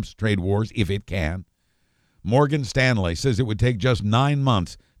of Trump's trade wars if it can. Morgan Stanley says it would take just 9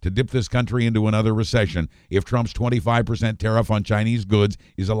 months to dip this country into another recession if Trump's 25% tariff on Chinese goods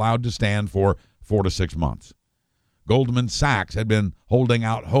is allowed to stand for 4 to 6 months. Goldman Sachs had been holding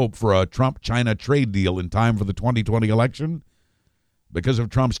out hope for a Trump-China trade deal in time for the 2020 election. Because of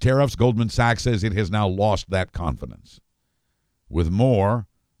Trump's tariffs, Goldman Sachs says it has now lost that confidence. With more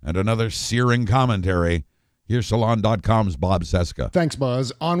and another searing commentary, here's Salon.com's Bob Cesca. Thanks,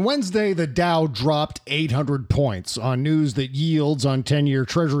 Buzz. On Wednesday, the Dow dropped 800 points on news that yields on 10-year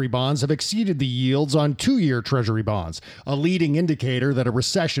Treasury bonds have exceeded the yields on 2-year Treasury bonds, a leading indicator that a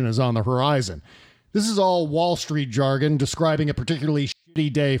recession is on the horizon. This is all Wall Street jargon describing a particularly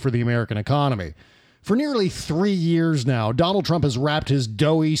shitty day for the American economy. For nearly 3 years now, Donald Trump has wrapped his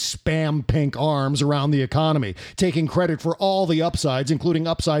doughy, spam-pink arms around the economy, taking credit for all the upsides, including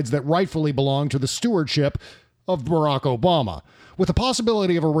upsides that rightfully belong to the stewardship of Barack Obama. With the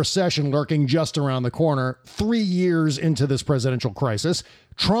possibility of a recession lurking just around the corner, 3 years into this presidential crisis,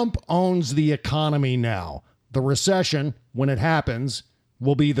 Trump owns the economy now. The recession, when it happens,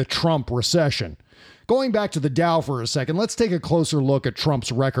 will be the Trump recession. Going back to the Dow for a second, let's take a closer look at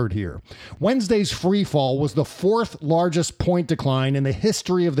Trump's record here. Wednesday's free fall was the 4th largest point decline in the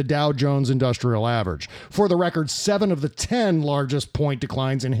history of the Dow Jones Industrial Average. For the record, 7 of the 10 largest point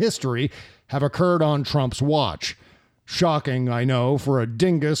declines in history have occurred on Trump's watch. Shocking, I know, for a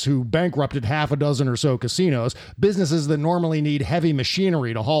dingus who bankrupted half a dozen or so casinos, businesses that normally need heavy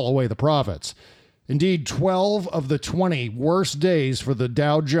machinery to haul away the profits. Indeed, 12 of the 20 worst days for the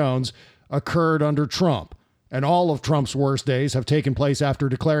Dow Jones occurred under Trump, and all of Trump's worst days have taken place after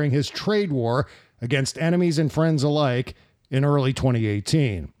declaring his trade war against enemies and friends alike in early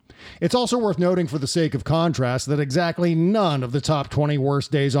 2018. It's also worth noting, for the sake of contrast, that exactly none of the top 20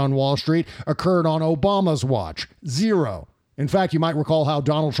 worst days on Wall Street occurred on Obama's watch. 0. In fact, you might recall how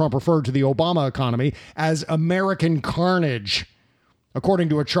Donald Trump referred to the Obama economy as American carnage. According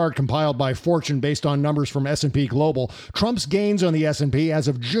to a chart compiled by Fortune based on numbers from S&P Global, Trump's gains on the S&P as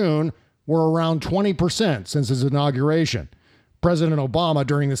of June were around 20% since his inauguration. President Obama,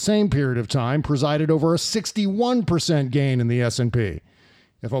 during the same period of time, presided over a 61% gain in the S&P.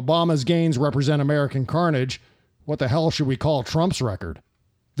 If Obama's gains represent American carnage, what the hell should we call Trump's record?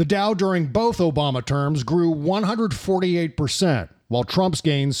 The Dow during both Obama terms grew 148%, while Trump's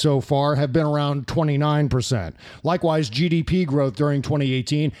gains so far have been around 29%. Likewise, GDP growth during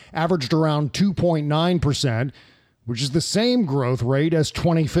 2018 averaged around 2.9%, which is the same growth rate as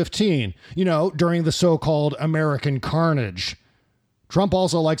 2015, during the so-called American carnage. Trump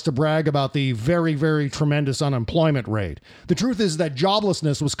also likes to brag about the very, very tremendous unemployment rate. The truth is that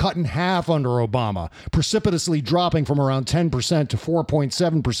joblessness was cut in half under Obama, precipitously dropping from around 10% to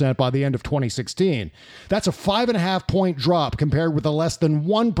 4.7% by the end of 2016. That's a 5.5-point drop compared with a less than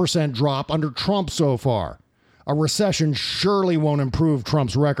 1% drop under Trump so far. A recession surely won't improve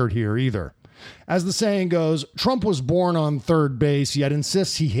Trump's record here either. As the saying goes, Trump was born on third base, yet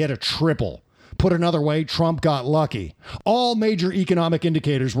insists he hit a triple. Put another way, Trump got lucky. All major economic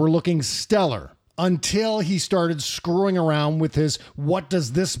indicators were looking stellar until he started screwing around with his "what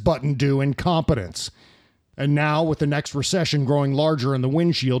does this button do" incompetence. And now, with the next recession growing larger in the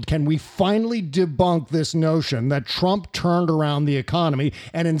windshield, can we finally debunk this notion that Trump turned around the economy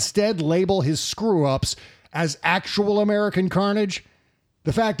and instead label his screw-ups as actual American carnage?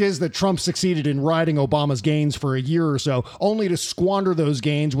 The fact is that Trump succeeded in riding Obama's gains for a year or so, only to squander those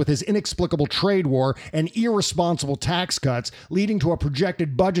gains with his inexplicable trade war and irresponsible tax cuts, leading to a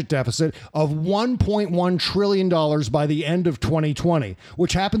projected budget deficit of $1.1 trillion by the end of 2020,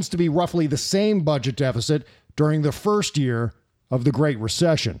 which happens to be roughly the same budget deficit during the first year of the Great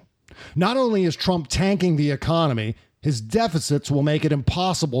Recession. Not only is Trump tanking the economy, his deficits will make it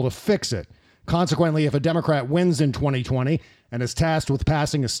impossible to fix it. Consequently, if a Democrat wins in 2020 and is tasked with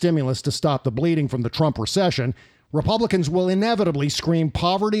passing a stimulus to stop the bleeding from the Trump recession, Republicans will inevitably scream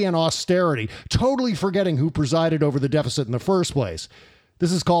poverty and austerity, totally forgetting who presided over the deficit in the first place.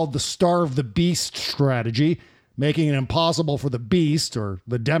 This is called the starve the beast strategy, making it impossible for the beast, or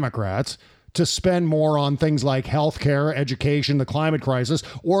the Democrats, to spend more on things like health care, education, the climate crisis,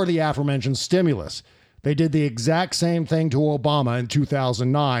 or the aforementioned stimulus. They did the exact same thing to Obama in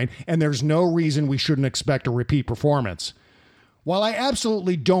 2009, and there's no reason we shouldn't expect a repeat performance. While I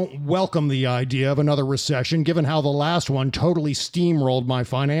absolutely don't welcome the idea of another recession, given how the last one totally steamrolled my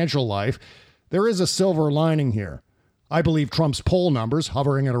financial life, there is a silver lining here. I believe Trump's poll numbers,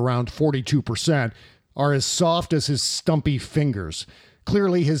 hovering at around 42%, are as soft as his stumpy fingers.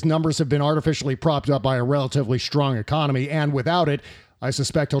 Clearly, his numbers have been artificially propped up by a relatively strong economy, and without it, I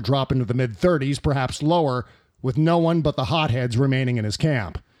suspect he'll drop into the mid-30s, perhaps lower, with no one but the hotheads remaining in his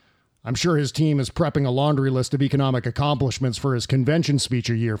camp. I'm sure his team is prepping a laundry list of economic accomplishments for his convention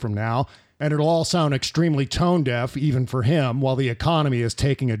speech a year from now, and it'll all sound extremely tone-deaf, even for him, while the economy is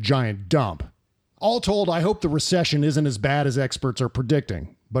taking a giant dump. All told, I hope the recession isn't as bad as experts are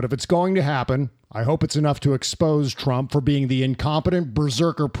predicting, but if it's going to happen, I hope it's enough to expose Trump for being the incompetent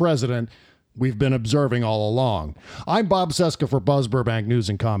berserker president we've been observing all along. I'm Bob Cesca for BuzzBurbank News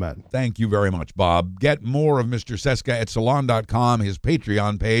and Comment. Thank you very much, Bob. Get more of Mr. Cesca at salon.com, his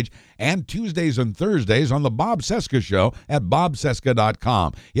Patreon page, and Tuesdays and Thursdays on the Bob Cesca Show at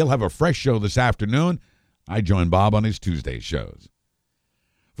bobcesca.com. He'll have a fresh show this afternoon. I join Bob on his Tuesday shows.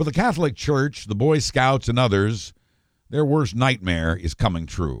 For the Catholic Church, the Boy Scouts, and others, their worst nightmare is coming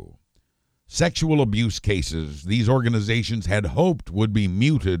true. Sexual abuse cases these organizations had hoped would be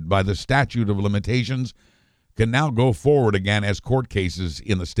muted by the statute of limitations can now go forward again as court cases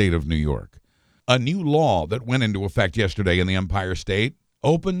in the state of New York. A new law that went into effect yesterday in the Empire State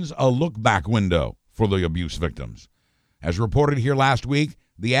opens a look-back window for the abuse victims. As reported here last week,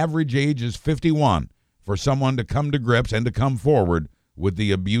 the average age is 51 for someone to come to grips and to come forward with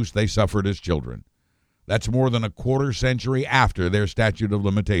the abuse they suffered as children. That's more than a quarter century after their statute of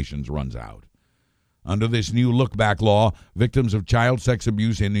limitations runs out. Under this new look-back law, victims of child sex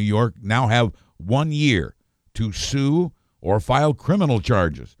abuse in New York now have 1 year to sue or file criminal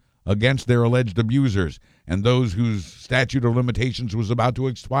charges against their alleged abusers, and those whose statute of limitations was about to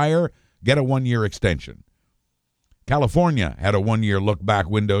expire get a 1-year extension. California had a 1-year look-back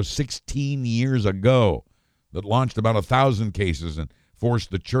window 16 years ago that launched about 1,000 cases and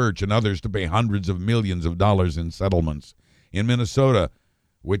forced the church and others to pay hundreds of millions of dollars in settlements. In Minnesota,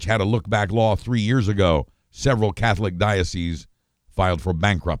 which had a look-back law 3 years ago, several Catholic dioceses filed for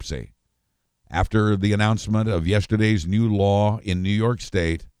bankruptcy. After the announcement of yesterday's new law in New York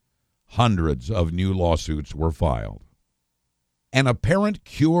State, hundreds of new lawsuits were filed. An apparent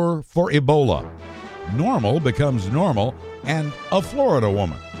cure for Ebola. Normal becomes normal, and a Florida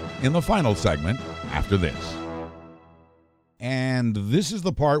woman in the final segment after this. And this is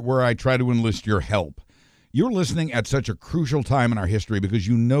the part where I try to enlist your help. You're listening at such a crucial time in our history because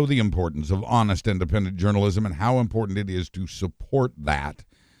you know the importance of honest, independent journalism and how important it is to support that.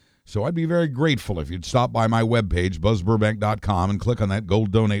 So I'd be very grateful if you'd stop by my webpage, buzzburbank.com, and click on that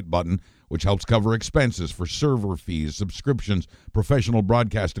gold donate button, which helps cover expenses for server fees, subscriptions, professional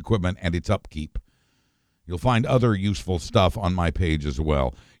broadcast equipment, and its upkeep. You'll find other useful stuff on my page as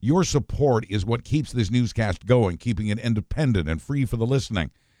well. Your support is what keeps this newscast going, keeping it independent and free for the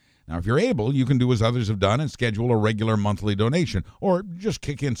listening. Now, if you're able, you can do as others have done and schedule a regular monthly donation, or just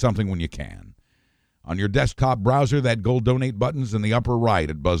kick in something when you can. On your desktop browser, that gold donate button's in the upper right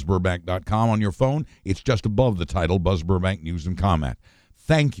at buzzburbank.com. On your phone, it's just above the title, Buzz Burbank News and Comment.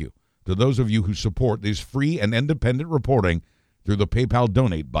 Thank you to those of you who support this free and independent reporting through the PayPal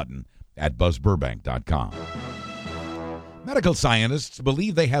donate button at buzzburbank.com. Medical scientists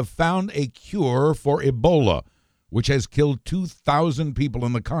believe they have found a cure for Ebola, which has killed 2,000 people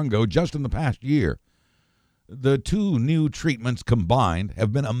in the Congo just in the past year. The two new treatments combined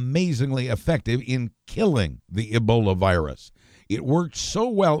have been amazingly effective in killing the Ebola virus. It worked so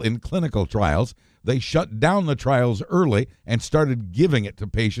well in clinical trials, they shut down the trials early and started giving it to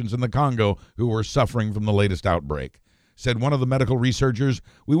patients in the Congo who were suffering from the latest outbreak. Said one of the medical researchers,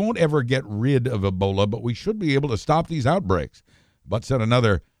 "We won't ever get rid of Ebola, but we should be able to stop these outbreaks." But said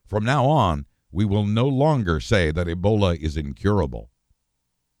another, "From now on, we will no longer say that Ebola is incurable."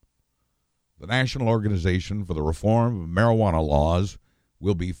 The National Organization for the Reform of Marijuana Laws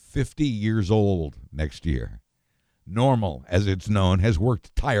will be 50 years old next year. NORML, as it's known, has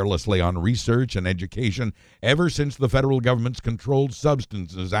worked tirelessly on research and education ever since the federal government's Controlled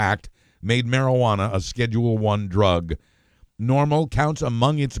Substances Act made marijuana a Schedule I drug. NORML counts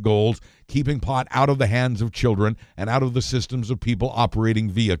among its goals keeping pot out of the hands of children and out of the systems of people operating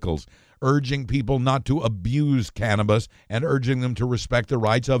vehicles, urging people not to abuse cannabis and urging them to respect the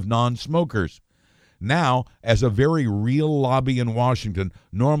rights of non-smokers. Now, as a very real lobby in Washington,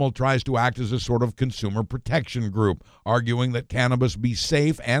 NORML tries to act as a sort of consumer protection group, arguing that cannabis be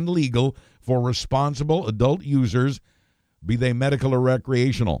safe and legal for responsible adult users, be they medical or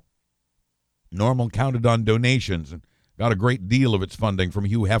recreational. NORML counted on donations and got a great deal of its funding from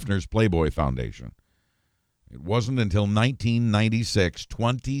Hugh Hefner's Playboy Foundation. It wasn't until 1996,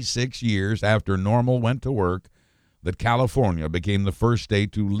 26 years after NORML went to work, that California became the first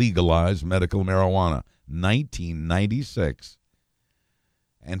state to legalize medical marijuana. 1996.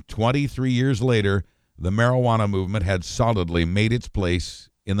 And 23 years later, the marijuana movement had solidly made its place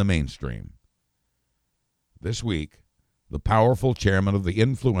in the mainstream. This week, the powerful chairman of the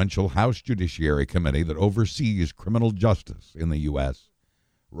influential House Judiciary Committee that oversees criminal justice in the U.S.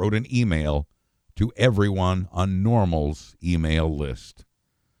 wrote an email to everyone on NORML's email list.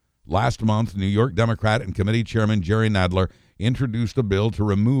 Last month, New York Democrat and committee chairman Jerry Nadler introduced a bill to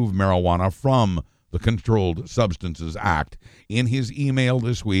remove marijuana from the Controlled Substances Act. In his email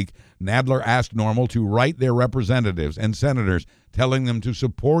this week, Nadler asked NORML to write their representatives and senators telling them to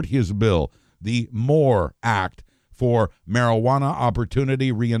support his bill, the MORE Act, for marijuana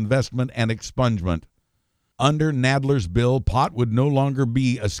opportunity, reinvestment, and expungement. Under Nadler's bill, pot would no longer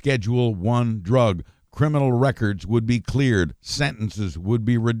be a Schedule I drug. Criminal records would be cleared, sentences would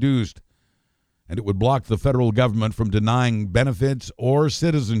be reduced, and it would block the federal government from denying benefits or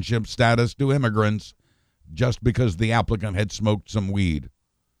citizenship status to immigrants just because the applicant had smoked some weed.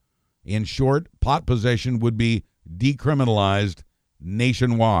 In short, pot possession would be decriminalized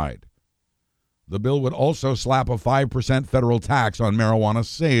nationwide. The bill would also slap a 5% federal tax on marijuana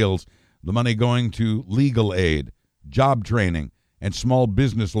sales, the money going to legal aid, job training, and small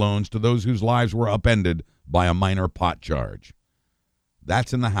business loans to those whose lives were upended by a minor pot charge.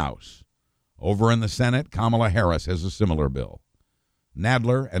 That's in the House. Over in the Senate, Kamala Harris has a similar bill.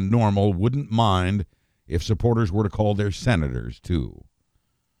 Nadler and NORML wouldn't mind if supporters were to call their senators, too.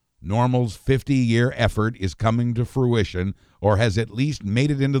 NORML's 50-year effort is coming to fruition, or has at least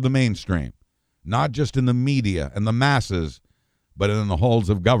made it into the mainstream, not just in the media and the masses, but in the halls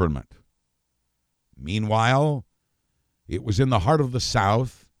of government. Meanwhile, it was in the heart of the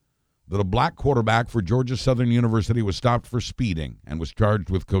South that a black quarterback for Georgia Southern University was stopped for speeding and was charged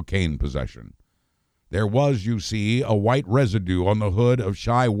with cocaine possession. There was, you see, a white residue on the hood of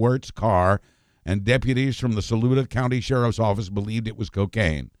Shai Wert's car, and deputies from the Saluda County Sheriff's Office believed it was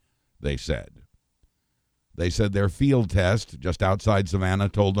cocaine, they said. They said their field test just outside Savannah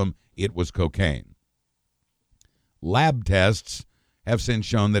told them it was cocaine. Lab tests have since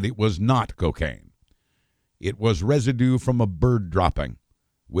shown that it was not cocaine. It was residue from a bird dropping,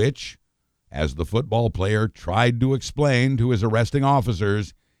 which, as the football player tried to explain to his arresting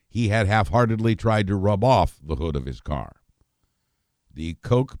officers, he had half-heartedly tried to rub off the hood of his car. The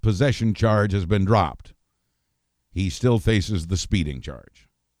coke possession charge has been dropped. He still faces the speeding charge.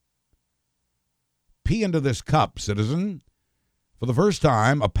 Pee into this cup, citizen. For the first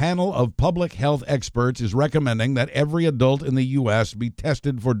time, a panel of public health experts is recommending that every adult in the U.S. be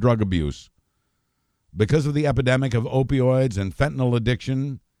tested for drug abuse. Because of the epidemic of opioids and fentanyl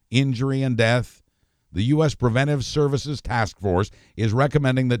addiction, injury, and death, the U.S. Preventive Services Task Force is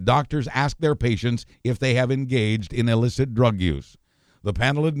recommending that doctors ask their patients if they have engaged in illicit drug use. The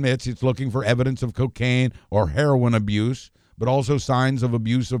panel admits it's looking for evidence of cocaine or heroin abuse, but also signs of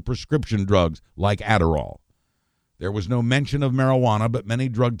abuse of prescription drugs like Adderall. There was no mention of marijuana, but many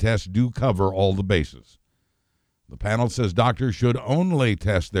drug tests do cover all the bases. The panel says doctors should only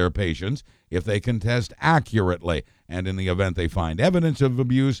test their patients if they can test accurately, and in the event they find evidence of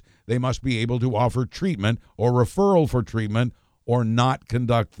abuse, they must be able to offer treatment or referral for treatment or not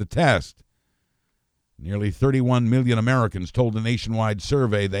conduct the test. Nearly 31 million Americans told a nationwide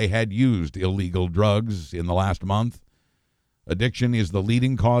survey they had used illegal drugs in the last month. Addiction is the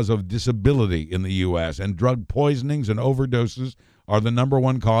leading cause of disability in the U.S., and drug poisonings and overdoses are the number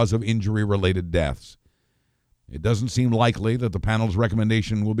one cause of injury-related deaths. It doesn't seem likely that the panel's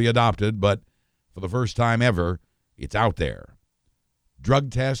recommendation will be adopted, but for the first time ever, it's out there. Drug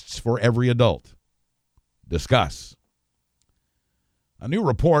tests for every adult. Discuss. A new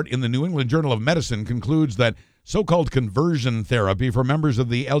report in the New England Journal of Medicine concludes that so-called conversion therapy for members of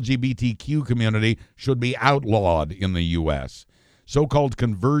the LGBTQ community should be outlawed in the U.S. So-called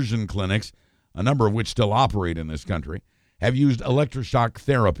conversion clinics, a number of which still operate in this country, have used electroshock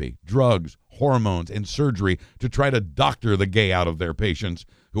therapy, drugs, hormones, and surgery to try to doctor the gay out of their patients,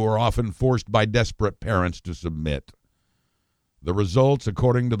 who are often forced by desperate parents to submit. The results,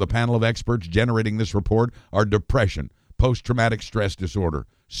 according to the panel of experts generating this report, are depression, post-traumatic stress disorder,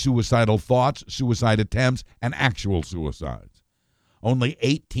 suicidal thoughts, suicide attempts, and actual suicides. Only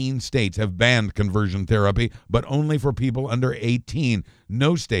 18 states have banned conversion therapy, but only for people under 18.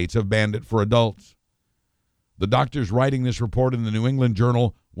 No states have banned it for adults. The doctors writing this report in the New England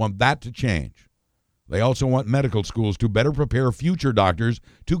Journal want that to change. They also want medical schools to better prepare future doctors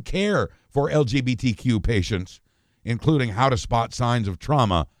to care for LGBTQ patients, including how to spot signs of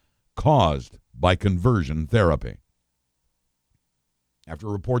trauma caused by conversion therapy. After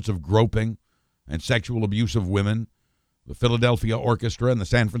reports of groping and sexual abuse of women, the Philadelphia Orchestra and the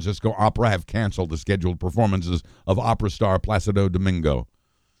San Francisco Opera have canceled the scheduled performances of opera star Placido Domingo.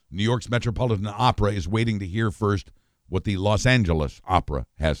 New York's Metropolitan Opera is waiting to hear first what the Los Angeles Opera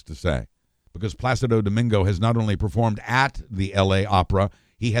has to say, because Placido Domingo has not only performed at the LA Opera,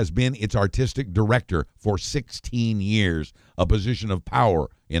 he has been its artistic director for 16 years, a position of power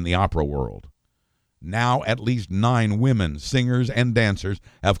in the opera world. Now, at least 9 women, singers and dancers,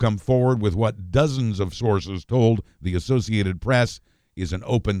 have come forward with what dozens of sources told the Associated Press is an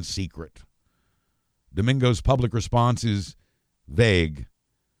open secret. Domingo's public response is vague.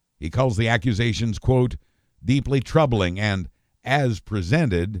 He calls the accusations, quote, deeply troubling and, as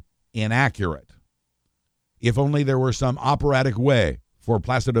presented, inaccurate. If only there were some operatic way for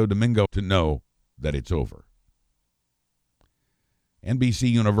Placido Domingo to know that it's over. NBC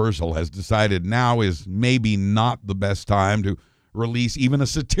Universal has decided now is maybe not the best time to release even a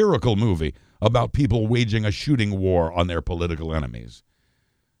satirical movie about people waging a shooting war on their political enemies.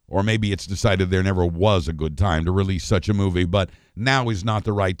 Or maybe it's decided there never was a good time to release such a movie, but now is not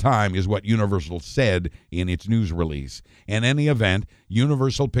the right time, is what Universal said in its news release. In any event,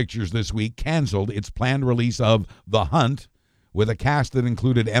 Universal Pictures this week canceled its planned release of The Hunt, with a cast that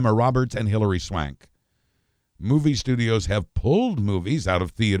included Emma Roberts and Hilary Swank. Movie studios have pulled movies out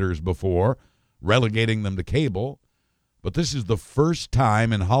of theaters before, relegating them to cable, but this is the first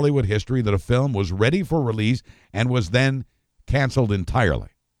time in Hollywood history that a film was ready for release and was then canceled entirely.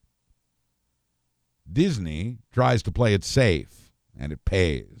 Disney tries to play it safe, and it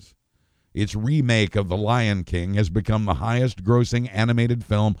pays. Its remake of The Lion King has become the highest-grossing animated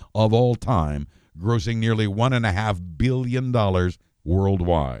film of all time, grossing nearly $1.5 billion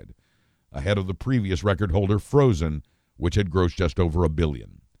worldwide, ahead of the previous record holder, Frozen, which had grossed just over $1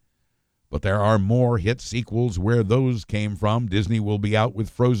 billion. But there are more hit sequels where those came from. Disney will be out with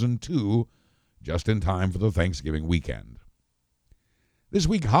Frozen 2 just in time for the Thanksgiving weekend. This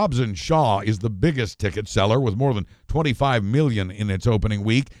week, Hobbs & Shaw is the biggest ticket seller with more than $25 million in its opening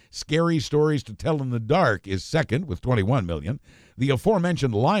week. Scary Stories to Tell in the Dark is second with $21 million. The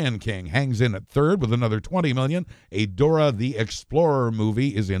aforementioned Lion King hangs in at third with another $20 million. A Dora the Explorer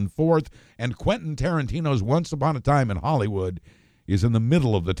movie is in fourth. And Quentin Tarantino's Once Upon a Time in Hollywood is in the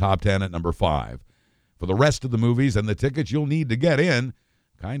middle of the top 10 at number 5. For the rest of the movies and the tickets you'll need to get in,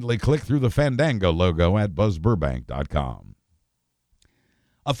 kindly click through the Fandango logo at buzzburbank.com.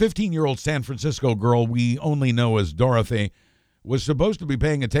 A 15-year-old San Francisco girl we only know as Dorothy was supposed to be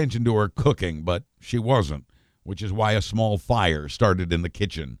paying attention to her cooking, but she wasn't. which is why a small fire started in the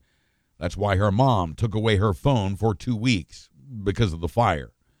kitchen. That's why her mom took away her phone for 2 weeks, because of the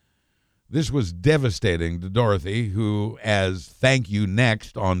fire. This was devastating to Dorothy, who, as Thank You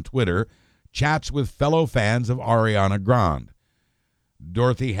Next on Twitter, chats with fellow fans of Ariana Grande.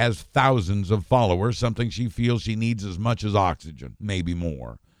 Dorothy has thousands of followers, something she feels she needs as much as oxygen, maybe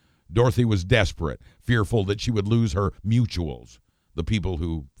more. Dorothy was desperate, fearful that she would lose her mutuals, the people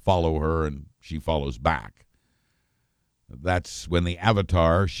who follow her and she follows back. That's when the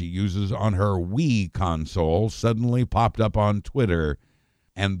avatar she uses on her Wii console suddenly popped up on Twitter.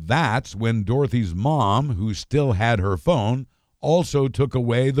 And that's when Dorothy's mom, who still had her phone, also took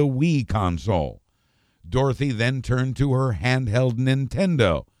away the Wii console. Dorothy then turned to her handheld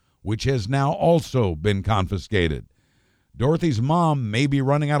Nintendo, which has now also been confiscated. Dorothy's mom may be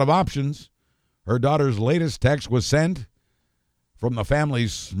running out of options. Her daughter's latest text was sent from the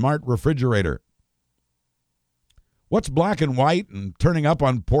family's smart refrigerator. What's black and white and turning up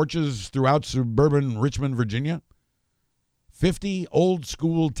on porches throughout suburban Richmond, Virginia? 50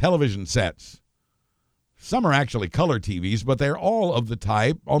 old-school television sets. Some are actually color TVs, but they're all of the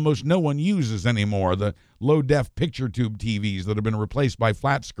type almost no one uses anymore, the low-def picture tube TVs that have been replaced by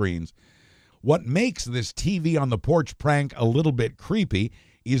flat screens. What makes this TV on the porch prank a little bit creepy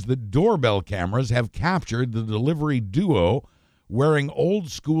is that doorbell cameras have captured the delivery duo wearing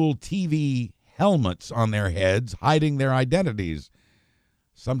old-school TV helmets on their heads, hiding their identities.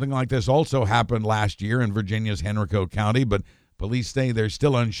 Something like this also happened last year in Virginia's Henrico County, but police say they're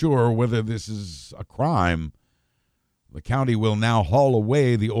still unsure whether this is a crime. The county will now haul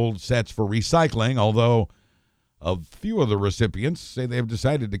away the old sets for recycling, although a few of the recipients say they have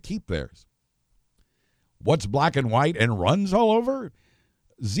decided to keep theirs. What's black and white and runs all over?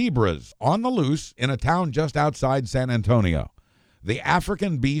 Zebras on the loose in a town just outside San Antonio. The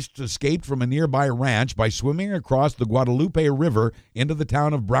African beasts escaped from a nearby ranch by swimming across the Guadalupe River into the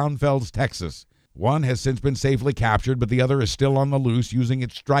town of Brownfells, Texas. One has since been safely captured, but the other is still on the loose, using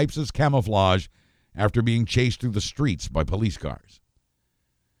its stripes as camouflage after being chased through the streets by police cars.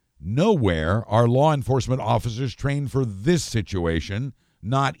 Nowhere are law enforcement officers trained for this situation,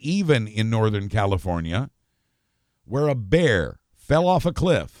 not even in Northern California, where a bear fell off a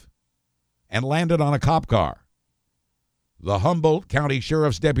cliff and landed on a cop car. The Humboldt County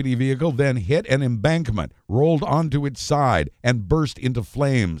Sheriff's deputy vehicle then hit an embankment, rolled onto its side, and burst into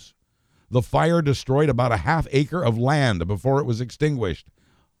flames. The fire destroyed about a half acre of land before it was extinguished.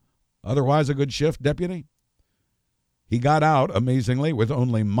 Otherwise, a good shift, deputy? He got out, amazingly, with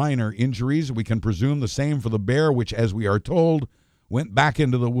only minor injuries. We can presume the same for the bear, which, as we are told, went back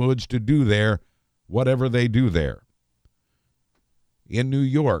into the woods to do there whatever they do there. In New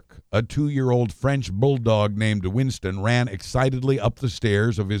York, a 2-year-old French bulldog named Winston ran excitedly up the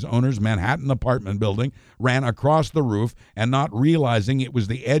stairs of his owner's Manhattan apartment building, ran across the roof, and not realizing it was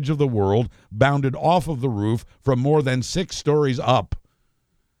the edge of the world, bounded off of the roof from more than 6 stories up.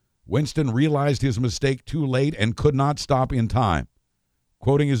 Winston realized his mistake too late and could not stop in time.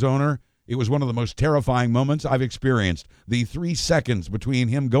 Quoting his owner, "It was one of the most terrifying moments I've experienced. The 3 seconds between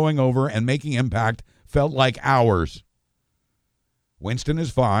him going over and making impact felt like hours." Winston is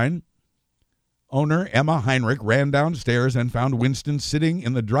fine. Owner Emma Heinrich ran downstairs and found Winston sitting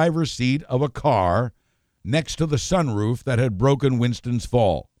in the driver's seat of a car next to the sunroof that had broken Winston's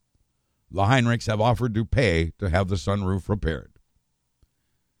fall. The Heinrichs have offered to pay to have the sunroof repaired.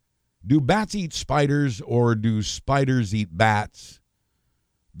 Do bats eat spiders, or do spiders eat bats?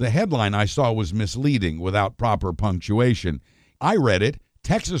 The headline I saw was misleading without proper punctuation. I read it,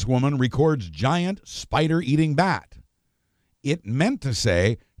 Texas woman records giant spider-eating bat. It meant to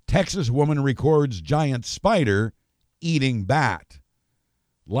say, Texas woman records giant spider eating bat.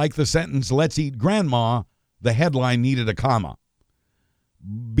 Like the sentence, let's eat grandma, the headline needed a comma.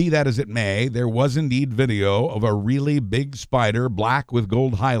 Be that as it may, there was indeed video of a really big spider, black with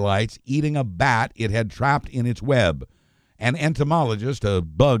gold highlights, eating a bat it had trapped in its web. An entomologist, a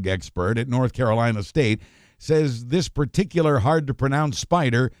bug expert at North Carolina State, says this particular hard-to-pronounce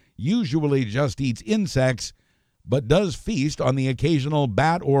spider usually just eats insects, but does feast on the occasional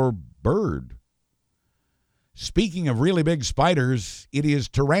bat or bird. Speaking of really big spiders, it is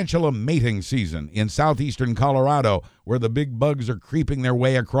tarantula mating season in southeastern Colorado, where the big bugs are creeping their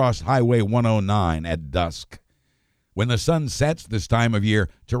way across Highway 109 at dusk. When the sun sets this time of year,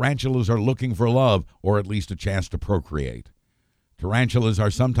 tarantulas are looking for love, or at least a chance to procreate. Tarantulas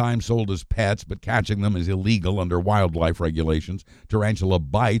are sometimes sold as pets, but catching them is illegal under wildlife regulations. Tarantula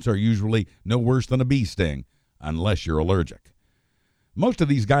bites are usually no worse than a bee sting, unless you're allergic. Most of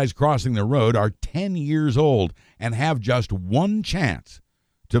these guys crossing the road are 10 years old and have just one chance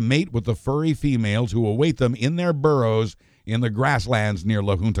to mate with the furry females who await them in their burrows in the grasslands near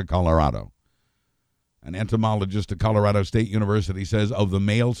La Junta, Colorado. An entomologist at Colorado State University says of the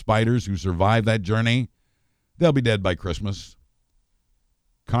male spiders who survive that journey, they'll be dead by Christmas.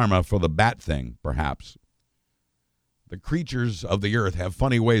 Karma for the bat thing, perhaps. The creatures of the earth have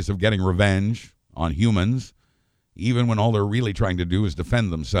funny ways of getting revenge on humans, even when all they're really trying to do is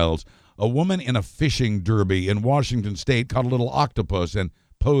defend themselves. A woman in a fishing derby in Washington State caught a little octopus and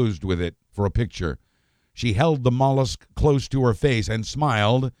posed with it for a picture. She held the mollusk close to her face and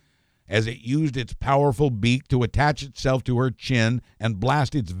smiled as it used its powerful beak to attach itself to her chin and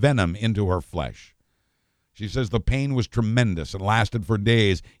blast its venom into her flesh. She says the pain was tremendous and lasted for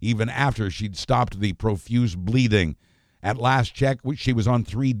days, even after she'd stopped the profuse bleeding. At last check, she was on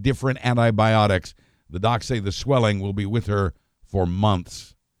 3 different antibiotics. The docs say the swelling will be with her for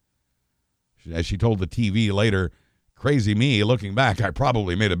months. As she told the TV later, "Crazy me, looking back, I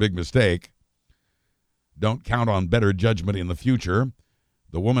probably made a big mistake. Don't count on better judgment in the future."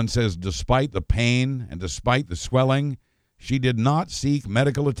 The woman says despite the pain and despite the swelling, she did not seek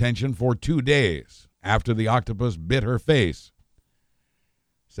medical attention for 2 days after the octopus bit her face.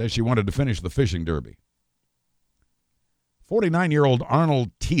 Says she wanted to finish the fishing derby. 49-year-old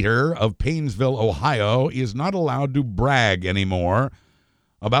Arnold Teeter of Paynesville, Ohio, is not allowed to brag anymore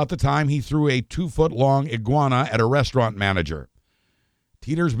about the time he threw a 2-foot-long iguana at a restaurant manager.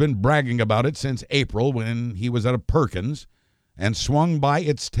 Teeter's been bragging about it since April when he was at a Perkins and swung by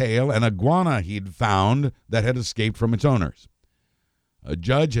its tail an iguana he'd found that had escaped from its owners. A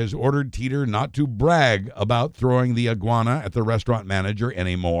judge has ordered Teeter not to brag about throwing the iguana at the restaurant manager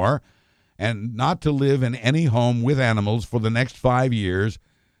anymore and not to live in any home with animals for the next 5 years,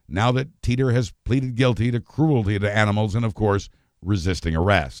 now that Teeter has pleaded guilty to cruelty to animals and, of course, resisting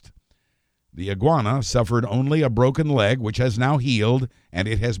arrest. The iguana suffered only a broken leg, which has now healed, and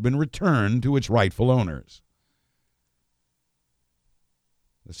it has been returned to its rightful owners.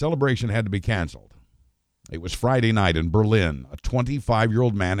 The celebration had to be canceled. It was Friday night in Berlin. A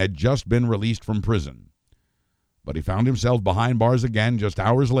 25-year-old man had just been released from prison, but he found himself behind bars again just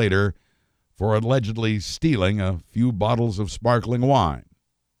hours later for allegedly stealing a few bottles of sparkling wine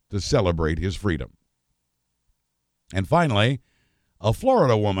to celebrate his freedom. And finally, a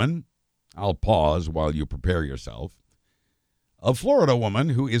Florida woman, I'll pause while you prepare yourself, a Florida woman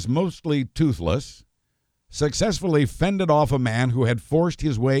who is mostly toothless successfully fended off a man who had forced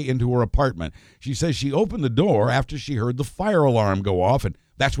his way into her apartment. She says she opened the door after she heard the fire alarm go off, and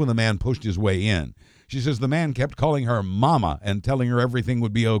that's when the man pushed his way in. She says the man kept calling her mama and telling her everything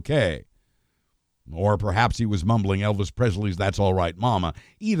would be okay. Or perhaps he was mumbling Elvis Presley's "That's All Right, Mama."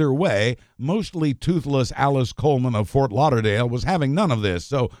 Either way, mostly toothless Alice Coleman of Fort Lauderdale was having none of this,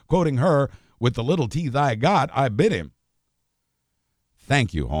 so, quoting her, "With the little teeth I got, I bit him."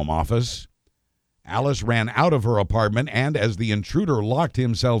 Thank you, Home Office. Alice ran out of her apartment, and as the intruder locked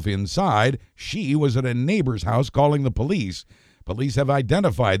himself inside, she was at a neighbor's house calling the police. Police have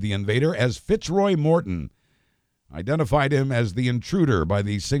identified the invader as Fitzroy Morton. Identified him as the intruder by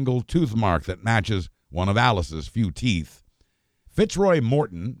the single tooth mark that matches one of Alice's few teeth. Fitzroy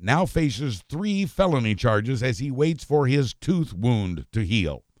Morton now faces 3 felony charges as he waits for his tooth wound to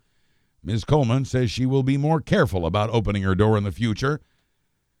heal. Ms. Coleman says she will be more careful about opening her door in the future.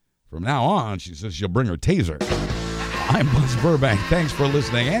 From now on, she says she'll bring her taser. I'm Buzz Burbank. Thanks for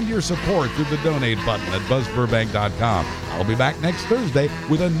listening and your support through the donate button at buzzburbank.com. I'll be back next Thursday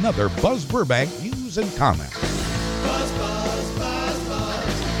with another Buzz Burbank news and comment. Buzz, buzz, buzz, buzz.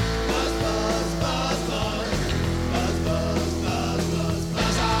 Buzz, buzz, buzz, buzz. Buzz, buzz, buzz, buzz,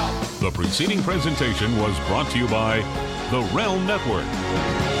 buzz off. The preceding presentation was brought to you by the Realm Network.